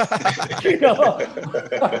there. You know,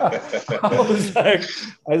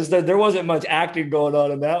 there wasn't much acting going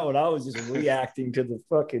on in that one. I was just reacting to the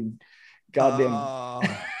fucking goddamn,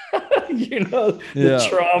 you know, the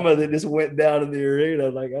trauma that just went down in the arena.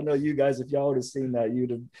 Like, I know you guys, if y'all would have seen that,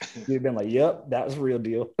 you'd have been like, yep, that was real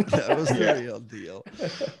deal. That was the real deal.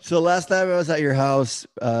 So last time I was at your house,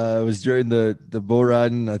 it was during the bull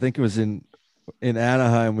riding. I think it was in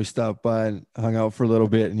Anaheim. We stopped by and hung out for a little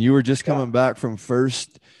bit, and you were just coming back from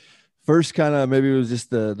first kind of, maybe it was just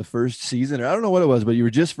the first season, or I don't know what it was, but you were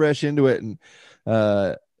just fresh into it, and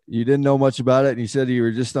you didn't know much about it. And you said you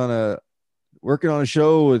were just working on a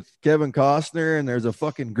show with Kevin Costner, and there's a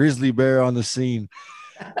fucking grizzly bear on the scene.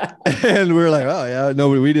 And we were like, oh yeah,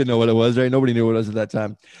 we didn't know what it was, right? Nobody knew what it was at that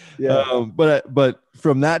time. Yeah. But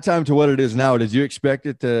from that time to what it is now, did you expect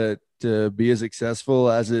it to be as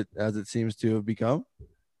successful as it seems to have become?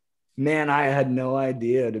 Man, I had no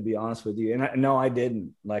idea, to be honest with you. And I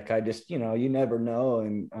didn't. Like, I just, you know, you never know.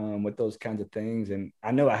 And with those kinds of things. And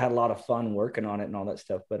I know I had a lot of fun working on it and all that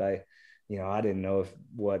stuff, but I didn't know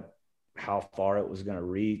how far it was going to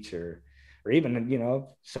reach or even, you know,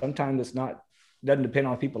 sometimes doesn't depend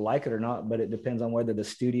on if people like it or not, but it depends on whether the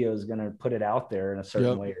studio is going to put it out there in a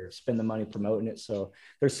certain way or spend the money promoting it. So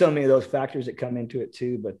there's so many of those factors that come into it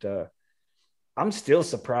too, but I'm still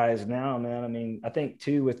surprised now, man. I mean, I think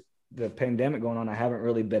too, with the pandemic going on, I haven't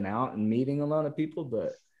really been out and meeting a lot of people,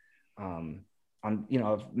 but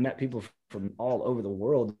I've met people from all over the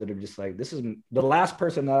world that are just like, this is the last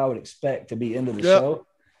person that I would expect to be into the show.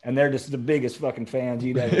 And they're just the biggest fucking fans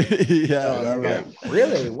you'd ever. Like,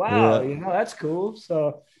 really? Wow. Yeah. You know, that's cool.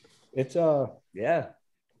 So it's,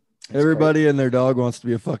 everybody and their dog wants to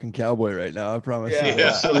be a fucking cowboy right now. I promise.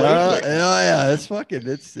 It's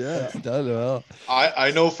done well. I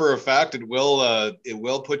know for a fact it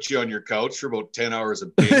will put you on your couch for about 10 hours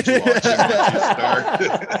of binge watching once you start.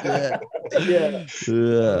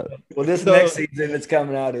 Yeah. Well, this next season that's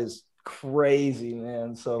coming out is crazy,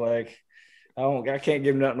 man. So like, I can't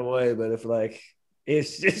give nothing away, but if like,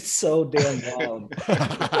 it's just so damn wild.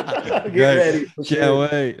 Get ready.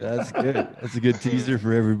 Can't wait. That's good. That's a good teaser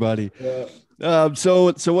for everybody. Yeah.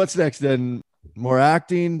 So what's next then? More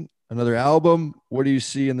acting, another album. What do you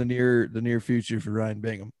see in the near future for Ryan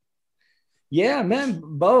Bingham? Yeah, man,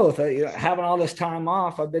 both. Having all this time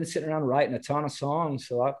off, I've been sitting around writing a ton of songs.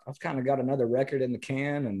 So I've kind of got another record in the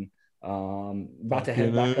can, and about to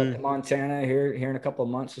head back up to Montana here in a couple of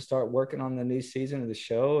months to start working on the new season of the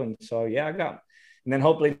show. And so and then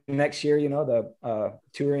hopefully next year, you know, the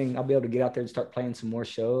touring, I'll be able to get out there and start playing some more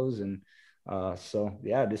shows. And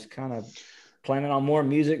just kind of planning on more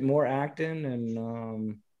music, more acting,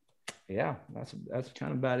 and that's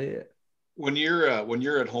kind of about it. When you're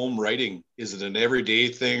at home writing, is it an everyday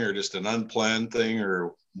thing or just an unplanned thing,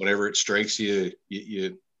 or whatever it strikes you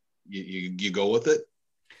go with it?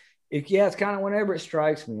 It's kind of whenever it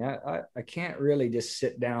strikes me. I can't really just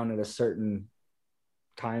sit down at a certain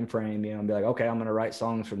time frame, you know, and be like, okay, I'm going to write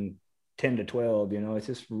songs from 10 to 12. You know, it's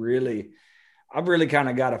just I've really kind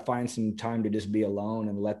of got to find some time to just be alone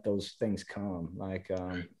and let those things come. Like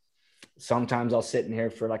sometimes I'll sit in here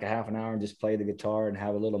for like a half an hour and just play the guitar and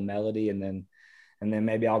have a little melody, and then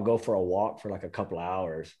maybe I'll go for a walk for like a couple of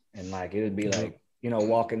hours, and like it would be like, you know,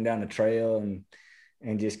 walking down the trail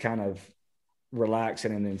and just kind of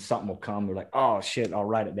relaxing, and then something will come. We're like, oh shit, I'll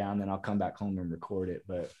write it down, then I'll come back home and record it.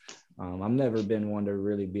 But I've never been one to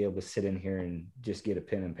really be able to sit in here and just get a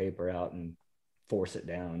pen and paper out and force it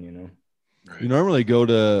down, you know. You normally go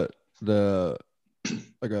to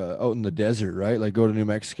out in the desert, right? Like go to New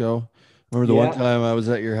Mexico. Remember the one time I was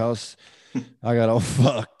at your house, I got all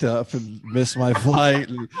fucked up and missed my flight.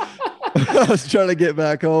 And I was trying to get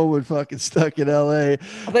back home and fucking stuck in LA. I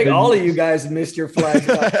think all of you guys missed your flight.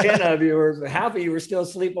 About 10 of you, or half of you were still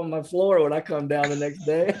asleep on my floor when I come down the next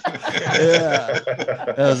day. Yeah.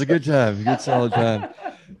 That was a good time. Good solid time.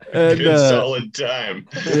 And, Good solid time.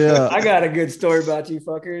 Yeah. I got a good story about you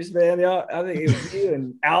fuckers, man. Y'all, I think it was you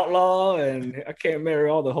and Outlaw, and I can't remember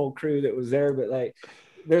all the whole crew that was there, but like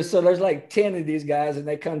there's like 10 of these guys, and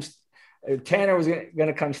they come. Tanner was going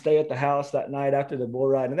to come stay at the house that night after the bull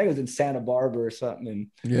ride. I think it was in Santa Barbara or something.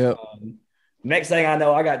 And yeah. Next thing I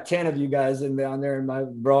know, I got 10 of you guys down there in my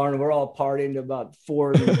barn. We're all partying to about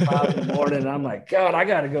 4 and 5 in the morning. And I'm like, God, I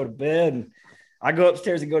got to go to bed. And I go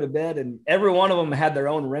upstairs and go to bed, and every one of them had their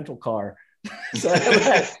own rental car. So I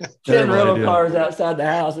had like 10 rental cars outside the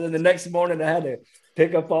house. And then the next morning I had to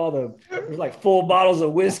pick up all there's like full bottles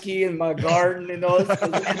of whiskey in my garden, you know.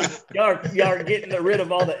 Y'all are getting rid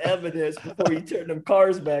of all the evidence before you turn them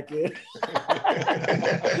cars back in.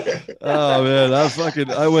 Oh man,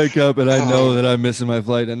 I wake up and I know that I'm missing my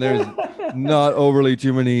flight, and there's not overly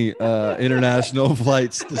too many international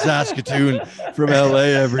flights to Saskatoon from LA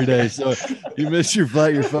every day. So you miss your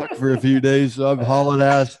flight, you're fucked for a few days. So I'm hauling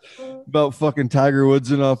ass about fucking Tiger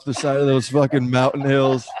Woods and off the side of those fucking mountain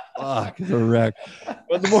hills. Fuck, it's a wreck.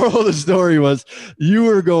 But the moral of the story was you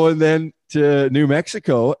were going then to New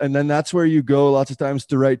Mexico, and then that's where you go lots of times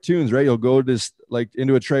to write tunes, right? You'll go just like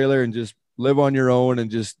into a trailer and just live on your own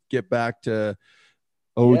and just get back to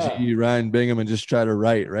OG Ryan Bingham and just try to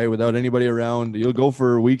write, right? Without anybody around. You'll go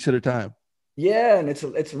for weeks at a time. Yeah, and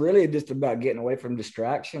it's really just about getting away from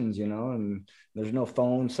distractions, you know, and there's no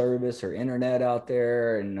phone service or internet out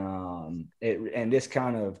there, and this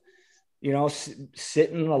kind of, you know,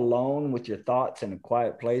 sitting alone with your thoughts in a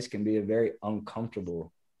quiet place can be a very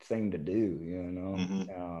uncomfortable thing to do, you know.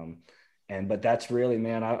 Mm-hmm. But that's really,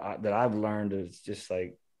 man, that I've learned is just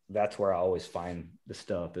like, that's where I always find the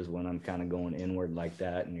stuff, is when I'm kind of going inward like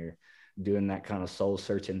that, and you're doing that kind of soul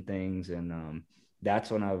searching things. And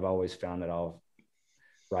that's when I've always found that I'll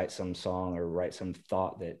write some song or write some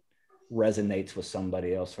thought that resonates with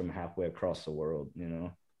somebody else from halfway across the world, you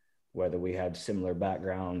know, whether we have similar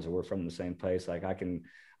backgrounds or we're from the same place. Like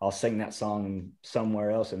I'll sing that song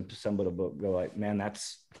somewhere else and somebody will go like, man,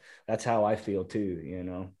 that's how I feel too, you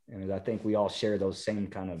know? And I think we all share those same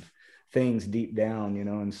kind of things deep down, you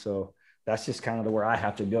know? And so that's just kind of where I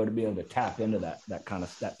have to go to be able to tap into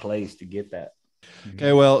that place to get that.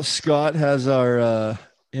 Okay. Well, Scott has our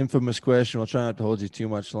infamous question. We'll try not to hold you too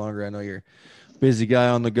much longer. I know you're a busy guy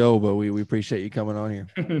on the go, but we appreciate you coming on here.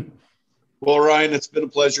 Well, Ryan, it's been a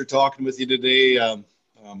pleasure talking with you today.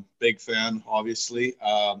 Big fan, obviously.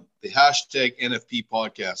 The hashtag NFP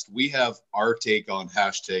podcast. We have our take on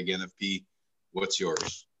hashtag NFP. What's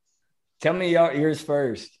yours? Tell me yours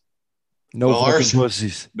first. No fucking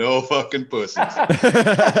pussies. No fucking pussies.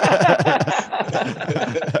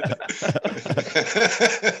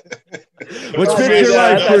 What's fits your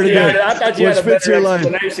life pretty good? I thought you had a better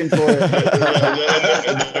explanation for it.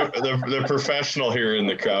 They're professional here in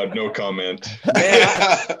the crowd. No comment.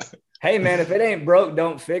 Hey, man, if it ain't broke,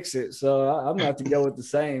 don't fix it. So I'm going to have to go with the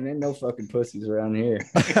same. Ain't no fucking pussies around here.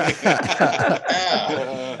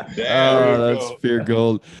 That's pure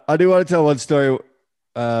gold. I do want to tell one story,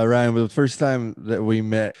 Ryan. The first time that we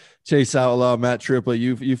met, Chase Outlaw, Matt Triplett,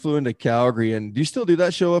 you flew into Calgary. And do you still do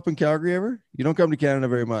that show up in Calgary ever? You don't come to Canada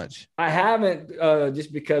very much. I haven't,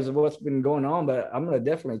 just because of what's been going on, but I'm going to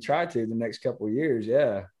definitely try to the next couple of years.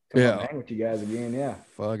 Yeah. Come on, hang with you guys again. Yeah.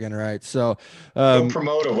 Fucking right. So go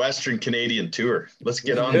promote a Western Canadian tour. Let's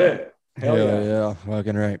get on that. Hell yeah.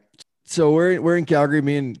 Fucking right. So we're in Calgary.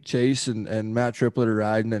 Me and Chase and Matt Triplett are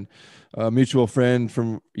riding, and a mutual friend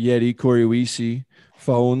from Yeti, Corey Weesey,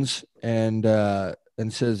 phones and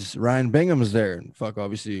says Ryan Bingham's there. And fuck,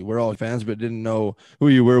 obviously we're all fans, but didn't know who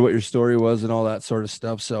you were, what your story was, and all that sort of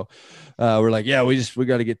stuff. So we're like, yeah, we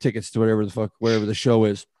got to get tickets to whatever the show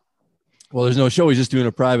is. Well, there's no show. He's just doing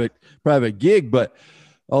a private gig, but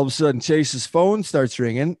all of a sudden Chase's phone starts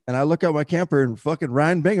ringing, and I look out my camper, and fucking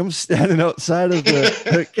Ryan Bingham's standing outside of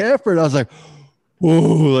the camper. And I was like, whoa,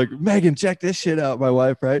 like, Megan, check this shit out, my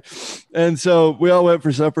wife, right? And so we all went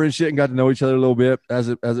for supper and shit and got to know each other a little bit as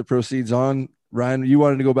it proceeds on. Ryan, you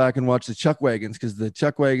wanted to go back and watch the Chuck Wagons, because the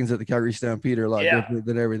Chuck Wagons at the Calgary Stampede are a lot different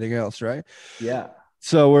than everything else, right? Yeah.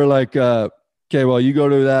 So we're like, okay, well, you go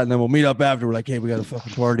to that, and then we'll meet up after. We're like, hey, we got a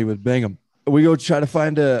fucking party with Bingham. We go try to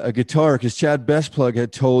find a guitar, because Chad Bestplug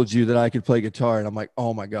had told you that I could play guitar. And I'm like,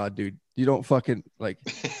 oh my God, dude, you don't fucking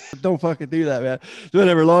don't fucking do that, man. So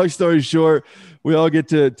whatever, long story short, we all get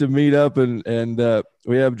to meet up and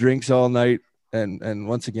we have drinks all night. and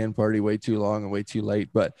once again party way too long and way too late.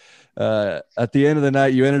 But at the end of the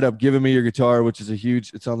night, you ended up giving me your guitar, which is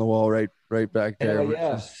it's on the wall right back there, which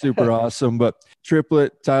is super awesome. But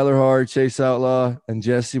Triplet, Tyler Hard, Chase Outlaw, and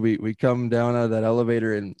Jesse, we come down out of that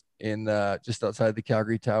elevator in just outside the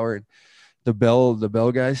Calgary Tower, and the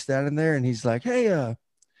bell guy's standing there, and he's like, "Hey,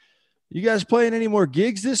 you guys playing any more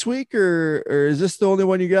gigs this week, or is this the only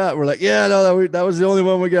one you got?" We're like, "Yeah, no, that was the only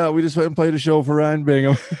one we got. We just went and played a show for Ryan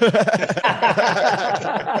Bingham."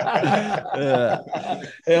 Yeah.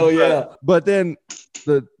 Hell yeah. But then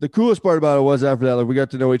the coolest part about it was after that, like, we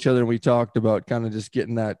got to know each other and we talked about kind of just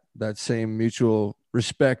getting that same mutual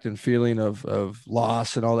respect and feeling of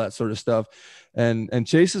loss and all that sort of stuff. And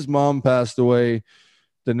Chase's mom passed away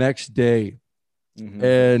the next day. Mm-hmm.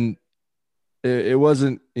 And it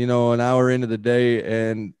wasn't, an hour into the day,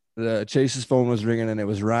 and Chase's phone was ringing, and it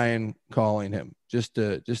was Ryan calling him just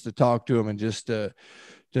to talk to him and just to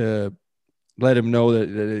let him know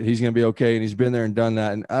that he's going to be okay. And he's been there and done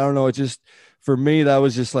that. And I don't know, it just, for me, that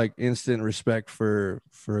was just like instant respect for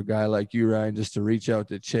a guy like you, Ryan, just to reach out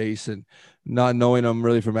to Chase, and not knowing him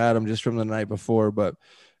really from Adam, just from the night before. But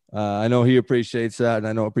I know he appreciates that.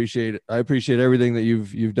 And I appreciate everything that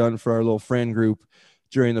you've done for our little friend group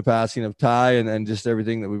during the passing of Ty, and just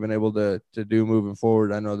everything that we've been able to do moving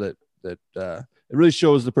forward. I know that it really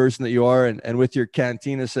shows the person that you are, and with your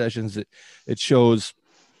Cantina sessions, it shows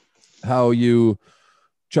how you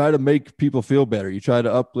try to make people feel better. You try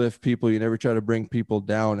to uplift people. You never try to bring people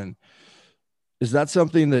down. And is that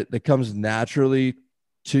something that comes naturally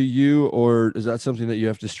to you, or is that something that you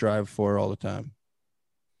have to strive for all the time?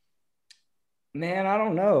 Man, I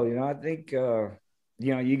don't know. I think,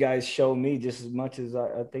 you guys show me just as much as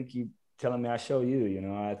I think you telling me I show you.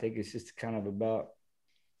 I think it's just kind of about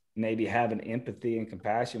maybe having empathy and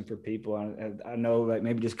compassion for people. I know, like,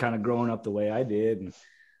 maybe just kind of growing up the way I did, and,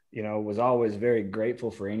 was always very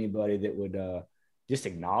grateful for anybody that would just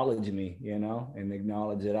acknowledge me, and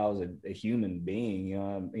acknowledge that I was a human being.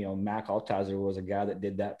 Mac Altizer was a guy that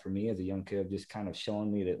did that for me as a young kid, just kind of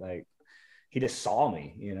showing me that, like, he just saw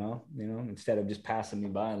me, instead of just passing me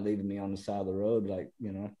by and leaving me on the side of the road, like,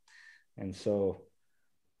 and so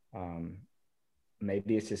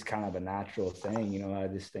maybe it's just kind of a natural thing. I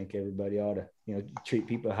just think everybody ought to, treat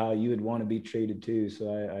people how you would want to be treated too.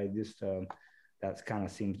 So I just, that's kind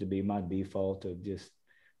of seems to be my default of just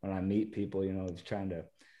when I meet people, it's trying to,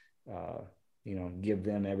 give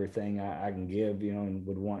them everything I can give, and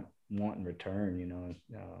would want in return,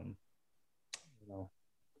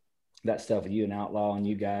 that stuff with you and Outlaw and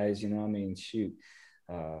you guys, shoot,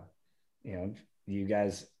 you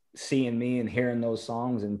guys seeing me and hearing those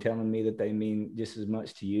songs and telling me that they mean just as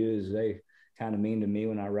much to you as they kind of mean to me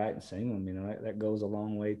when I write and sing them, that goes a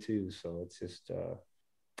long way too. So it's just,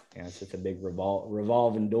 it's just a big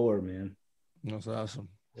revolving door, man. That's awesome.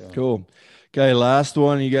 Yeah. Cool. Okay. Last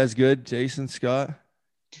one. You guys good? Jason, Scott?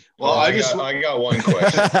 Well, I got one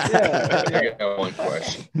question. I got one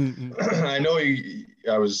question. I know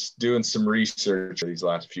I was doing some research these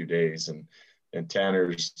last few days, and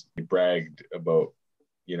Tanner's bragged about,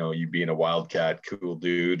 you being a wildcat, cool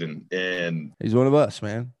dude, and he's one of us,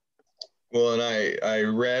 man. Well, and I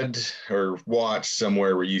read or watched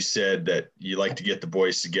somewhere where you said that you like to get the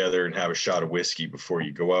boys together and have a shot of whiskey before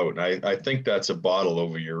you go out. And I think that's a bottle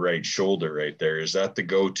over your right shoulder right there. Is that the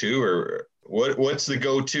go-to, or what's the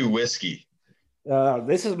go-to whiskey?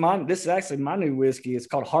 This is actually my new whiskey. It's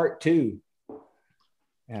called Heart 2.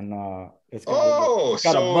 And it's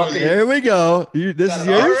got a bucket. There we go. This is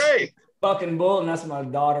yours? All right. Buck and Bull, and that's my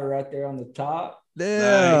daughter right there on the top.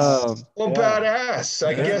 Damn. Nice. Well, badass.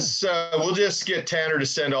 I guess we'll just get Tanner to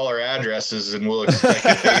send all our addresses, and we'll expect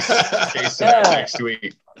a taste next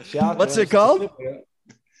week. What's it called?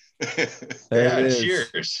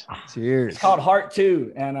 Cheers. It's called Heart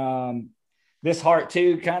 2. And this Heart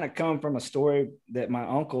 2 kind of come from a story that my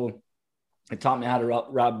uncle had taught me how to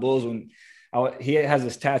ride bulls. When he has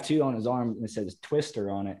this tattoo on his arm and it says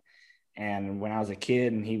Twister on it. And when I was a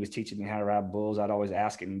kid and he was teaching me how to ride bulls, I'd always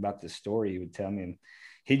ask him about this story. He would tell me, and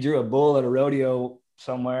he drew a bull at a rodeo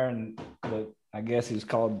somewhere, and I guess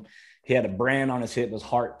he had a brand on his hip, it was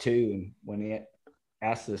Heart 2. And when he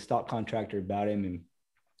asked the stock contractor about him, and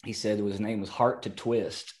he said his name was Heart to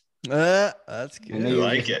Twist. That's good. I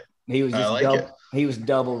like it. He was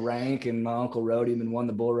double rank, and my uncle rode him and won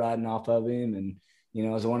the bull riding off of him. And it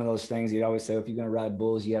was one of those things he'd always say, if you're going to ride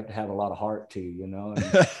bulls, you have to have a lot of heart too,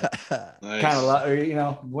 Nice. Kind of,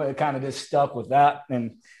 it kind of just stuck with that.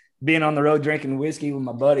 And, being on the road drinking whiskey with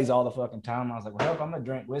my buddies all the fucking time. I was like, well, if I'm gonna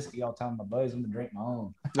drink whiskey all the time with my buddies, I'm gonna drink my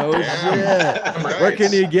own. Oh shit! Where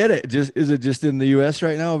can you get it? Is it just in the U.S.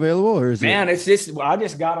 right now available, or is Man, it's just I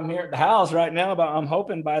just got them here at the house right now, but I'm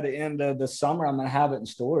hoping by the end of the summer I'm gonna have it in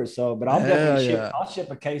stores. So, but I'll definitely I'll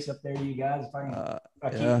ship a case up there to you guys if I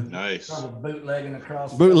can. Nice. Bootlegging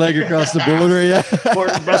across the border, yeah.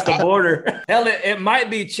 Across the border. Hell, it might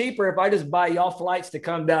be cheaper if I just buy y'all flights to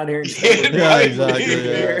come down here.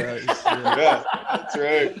 Exactly. Yeah, that's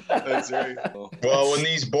right. That's right. Well, when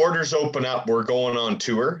these borders open up, we're going on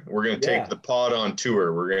tour. We're going to take the pod on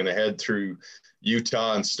tour. We're going to head through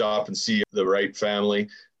Utah and stop and see the Wright family.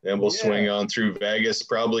 Then we'll swing on through Vegas,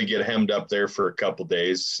 probably get hemmed up there for a couple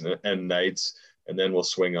days and nights, and then we'll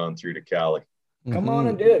swing on through to Cali. Come on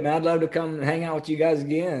and do it, man. I'd love to come and hang out with you guys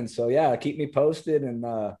again. So yeah, keep me posted and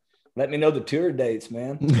let me know the tour dates,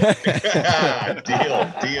 man.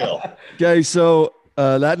 Deal. Okay, so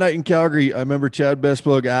that night in Calgary, I remember Chad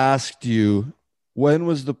Bestplug asked you, when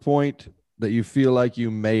was the point that you feel like you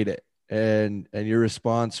made it? And your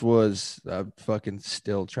response was, I'm fucking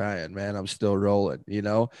still trying, man. I'm still rolling, you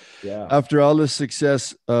know? Yeah. After all the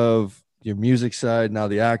success of your music side, now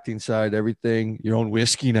the acting side, everything, your own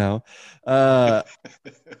whiskey now. Where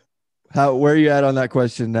are you at on that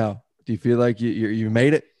question now? Do you feel like you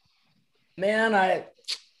made it? Man,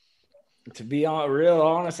 to be real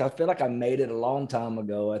honest, I feel like I made it a long time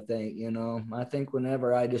ago. I think, I think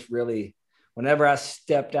whenever I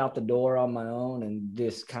stepped out the door on my own and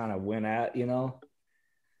just kind of went at,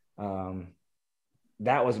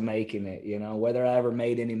 that was making it, whether I ever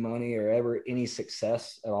made any money or ever any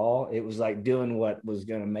success at all, it was like doing what was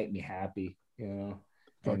going to make me happy, and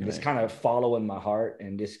just kind of following my heart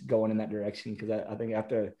and just going in that direction. Cause I think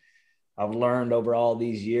after I've learned over all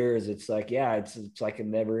these years, it's like, it's like a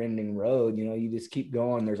never ending road. You just keep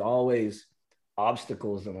going. There's always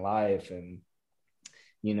obstacles in life, and,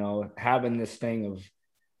 having this thing of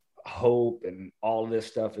hope and all of this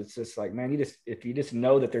stuff, it's just like, man, if you just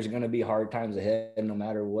know that there's going to be hard times ahead, no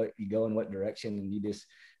matter what you go in what direction, and you just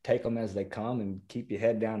take them as they come and keep your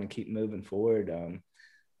head down and keep moving forward.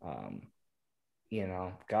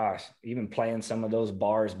 Gosh, even playing some of those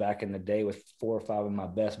bars back in the day with 4 or 5 of my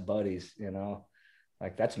best buddies,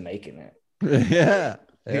 like that's making it. Yeah.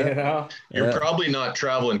 You're probably not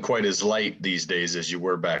traveling quite as light these days as you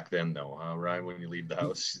were back then, though, huh, Ryan, when you leave the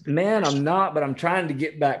house? Man, I'm not, but I'm trying to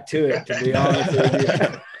get back to it, to be honest with you.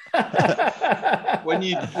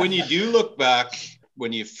 When you do look back,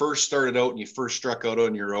 when you first started out and you first struck out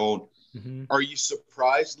on your own, are you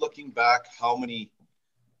surprised looking back how many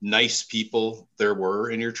nice people there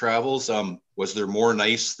were in your travels? Was there more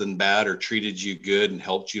nice than bad, or treated you good and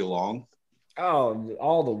helped you along? Oh,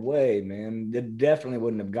 all the way, man. It definitely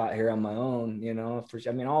wouldn't have got here on my own,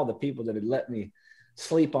 all the people that had let me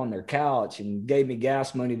sleep on their couch and gave me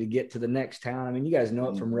gas money to get to the next town. You guys know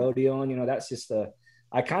it from rodeoing, that's just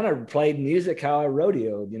I kind of played music how I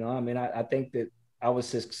rodeoed, I think that I was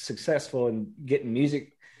successful in getting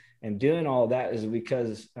music and doing all that is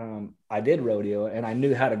because I did rodeo and I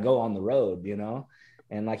knew how to go on the road,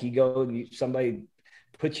 and like somebody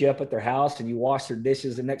put you up at their house and you wash their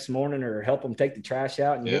dishes the next morning or help them take the trash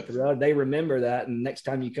out and you hit the road. They remember that. And next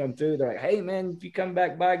time you come through, they're like, hey man, if you come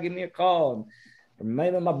back by, give me a call. And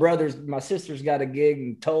maybe my sister's got a gig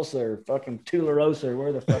in Tulsa or fucking Tularosa or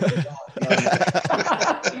where the fuck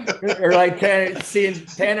or like seeing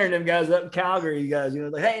Tanner and them guys up in Calgary, you guys,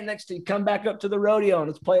 like, hey, next time you come back up to the rodeo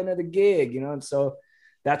and let's play another gig, and so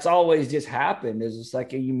that's always just happened. Is it's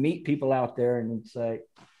like you meet people out there and it's like,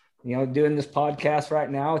 doing this podcast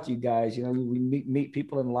right now with you guys, we meet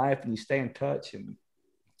people in life and you stay in touch. And,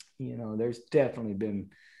 there's definitely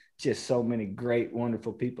been just so many great,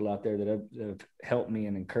 wonderful people out there that have helped me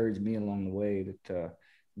and encouraged me along the way that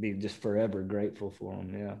be just forever grateful for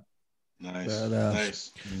them. Yeah.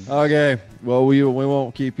 Nice. Okay. Well, we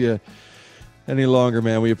won't keep you any longer,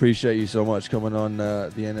 man. We appreciate you so much coming on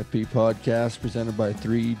the NFP podcast presented by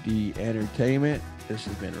 3D Entertainment. This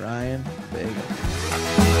has been Ryan Vega.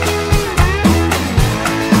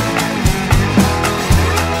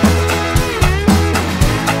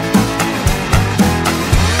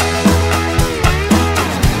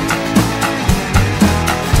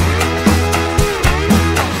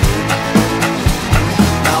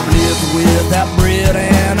 Without bread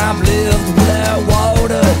and I've lived without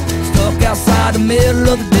water, stuck outside the middle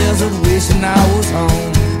of the desert wishing I was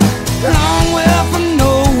home. Long way from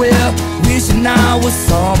nowhere, wishing I was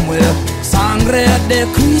somewhere. Sangre de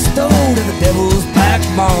Cristo.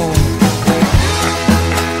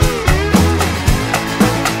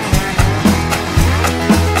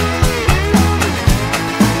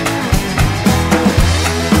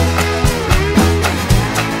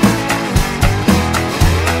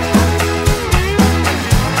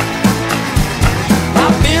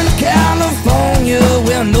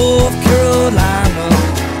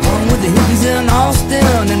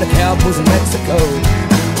 cowboys in Mexico.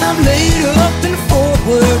 I'm laid up in the Fort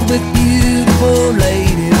Worth with beautiful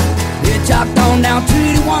ladies. Hitchhiked on down to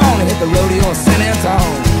 81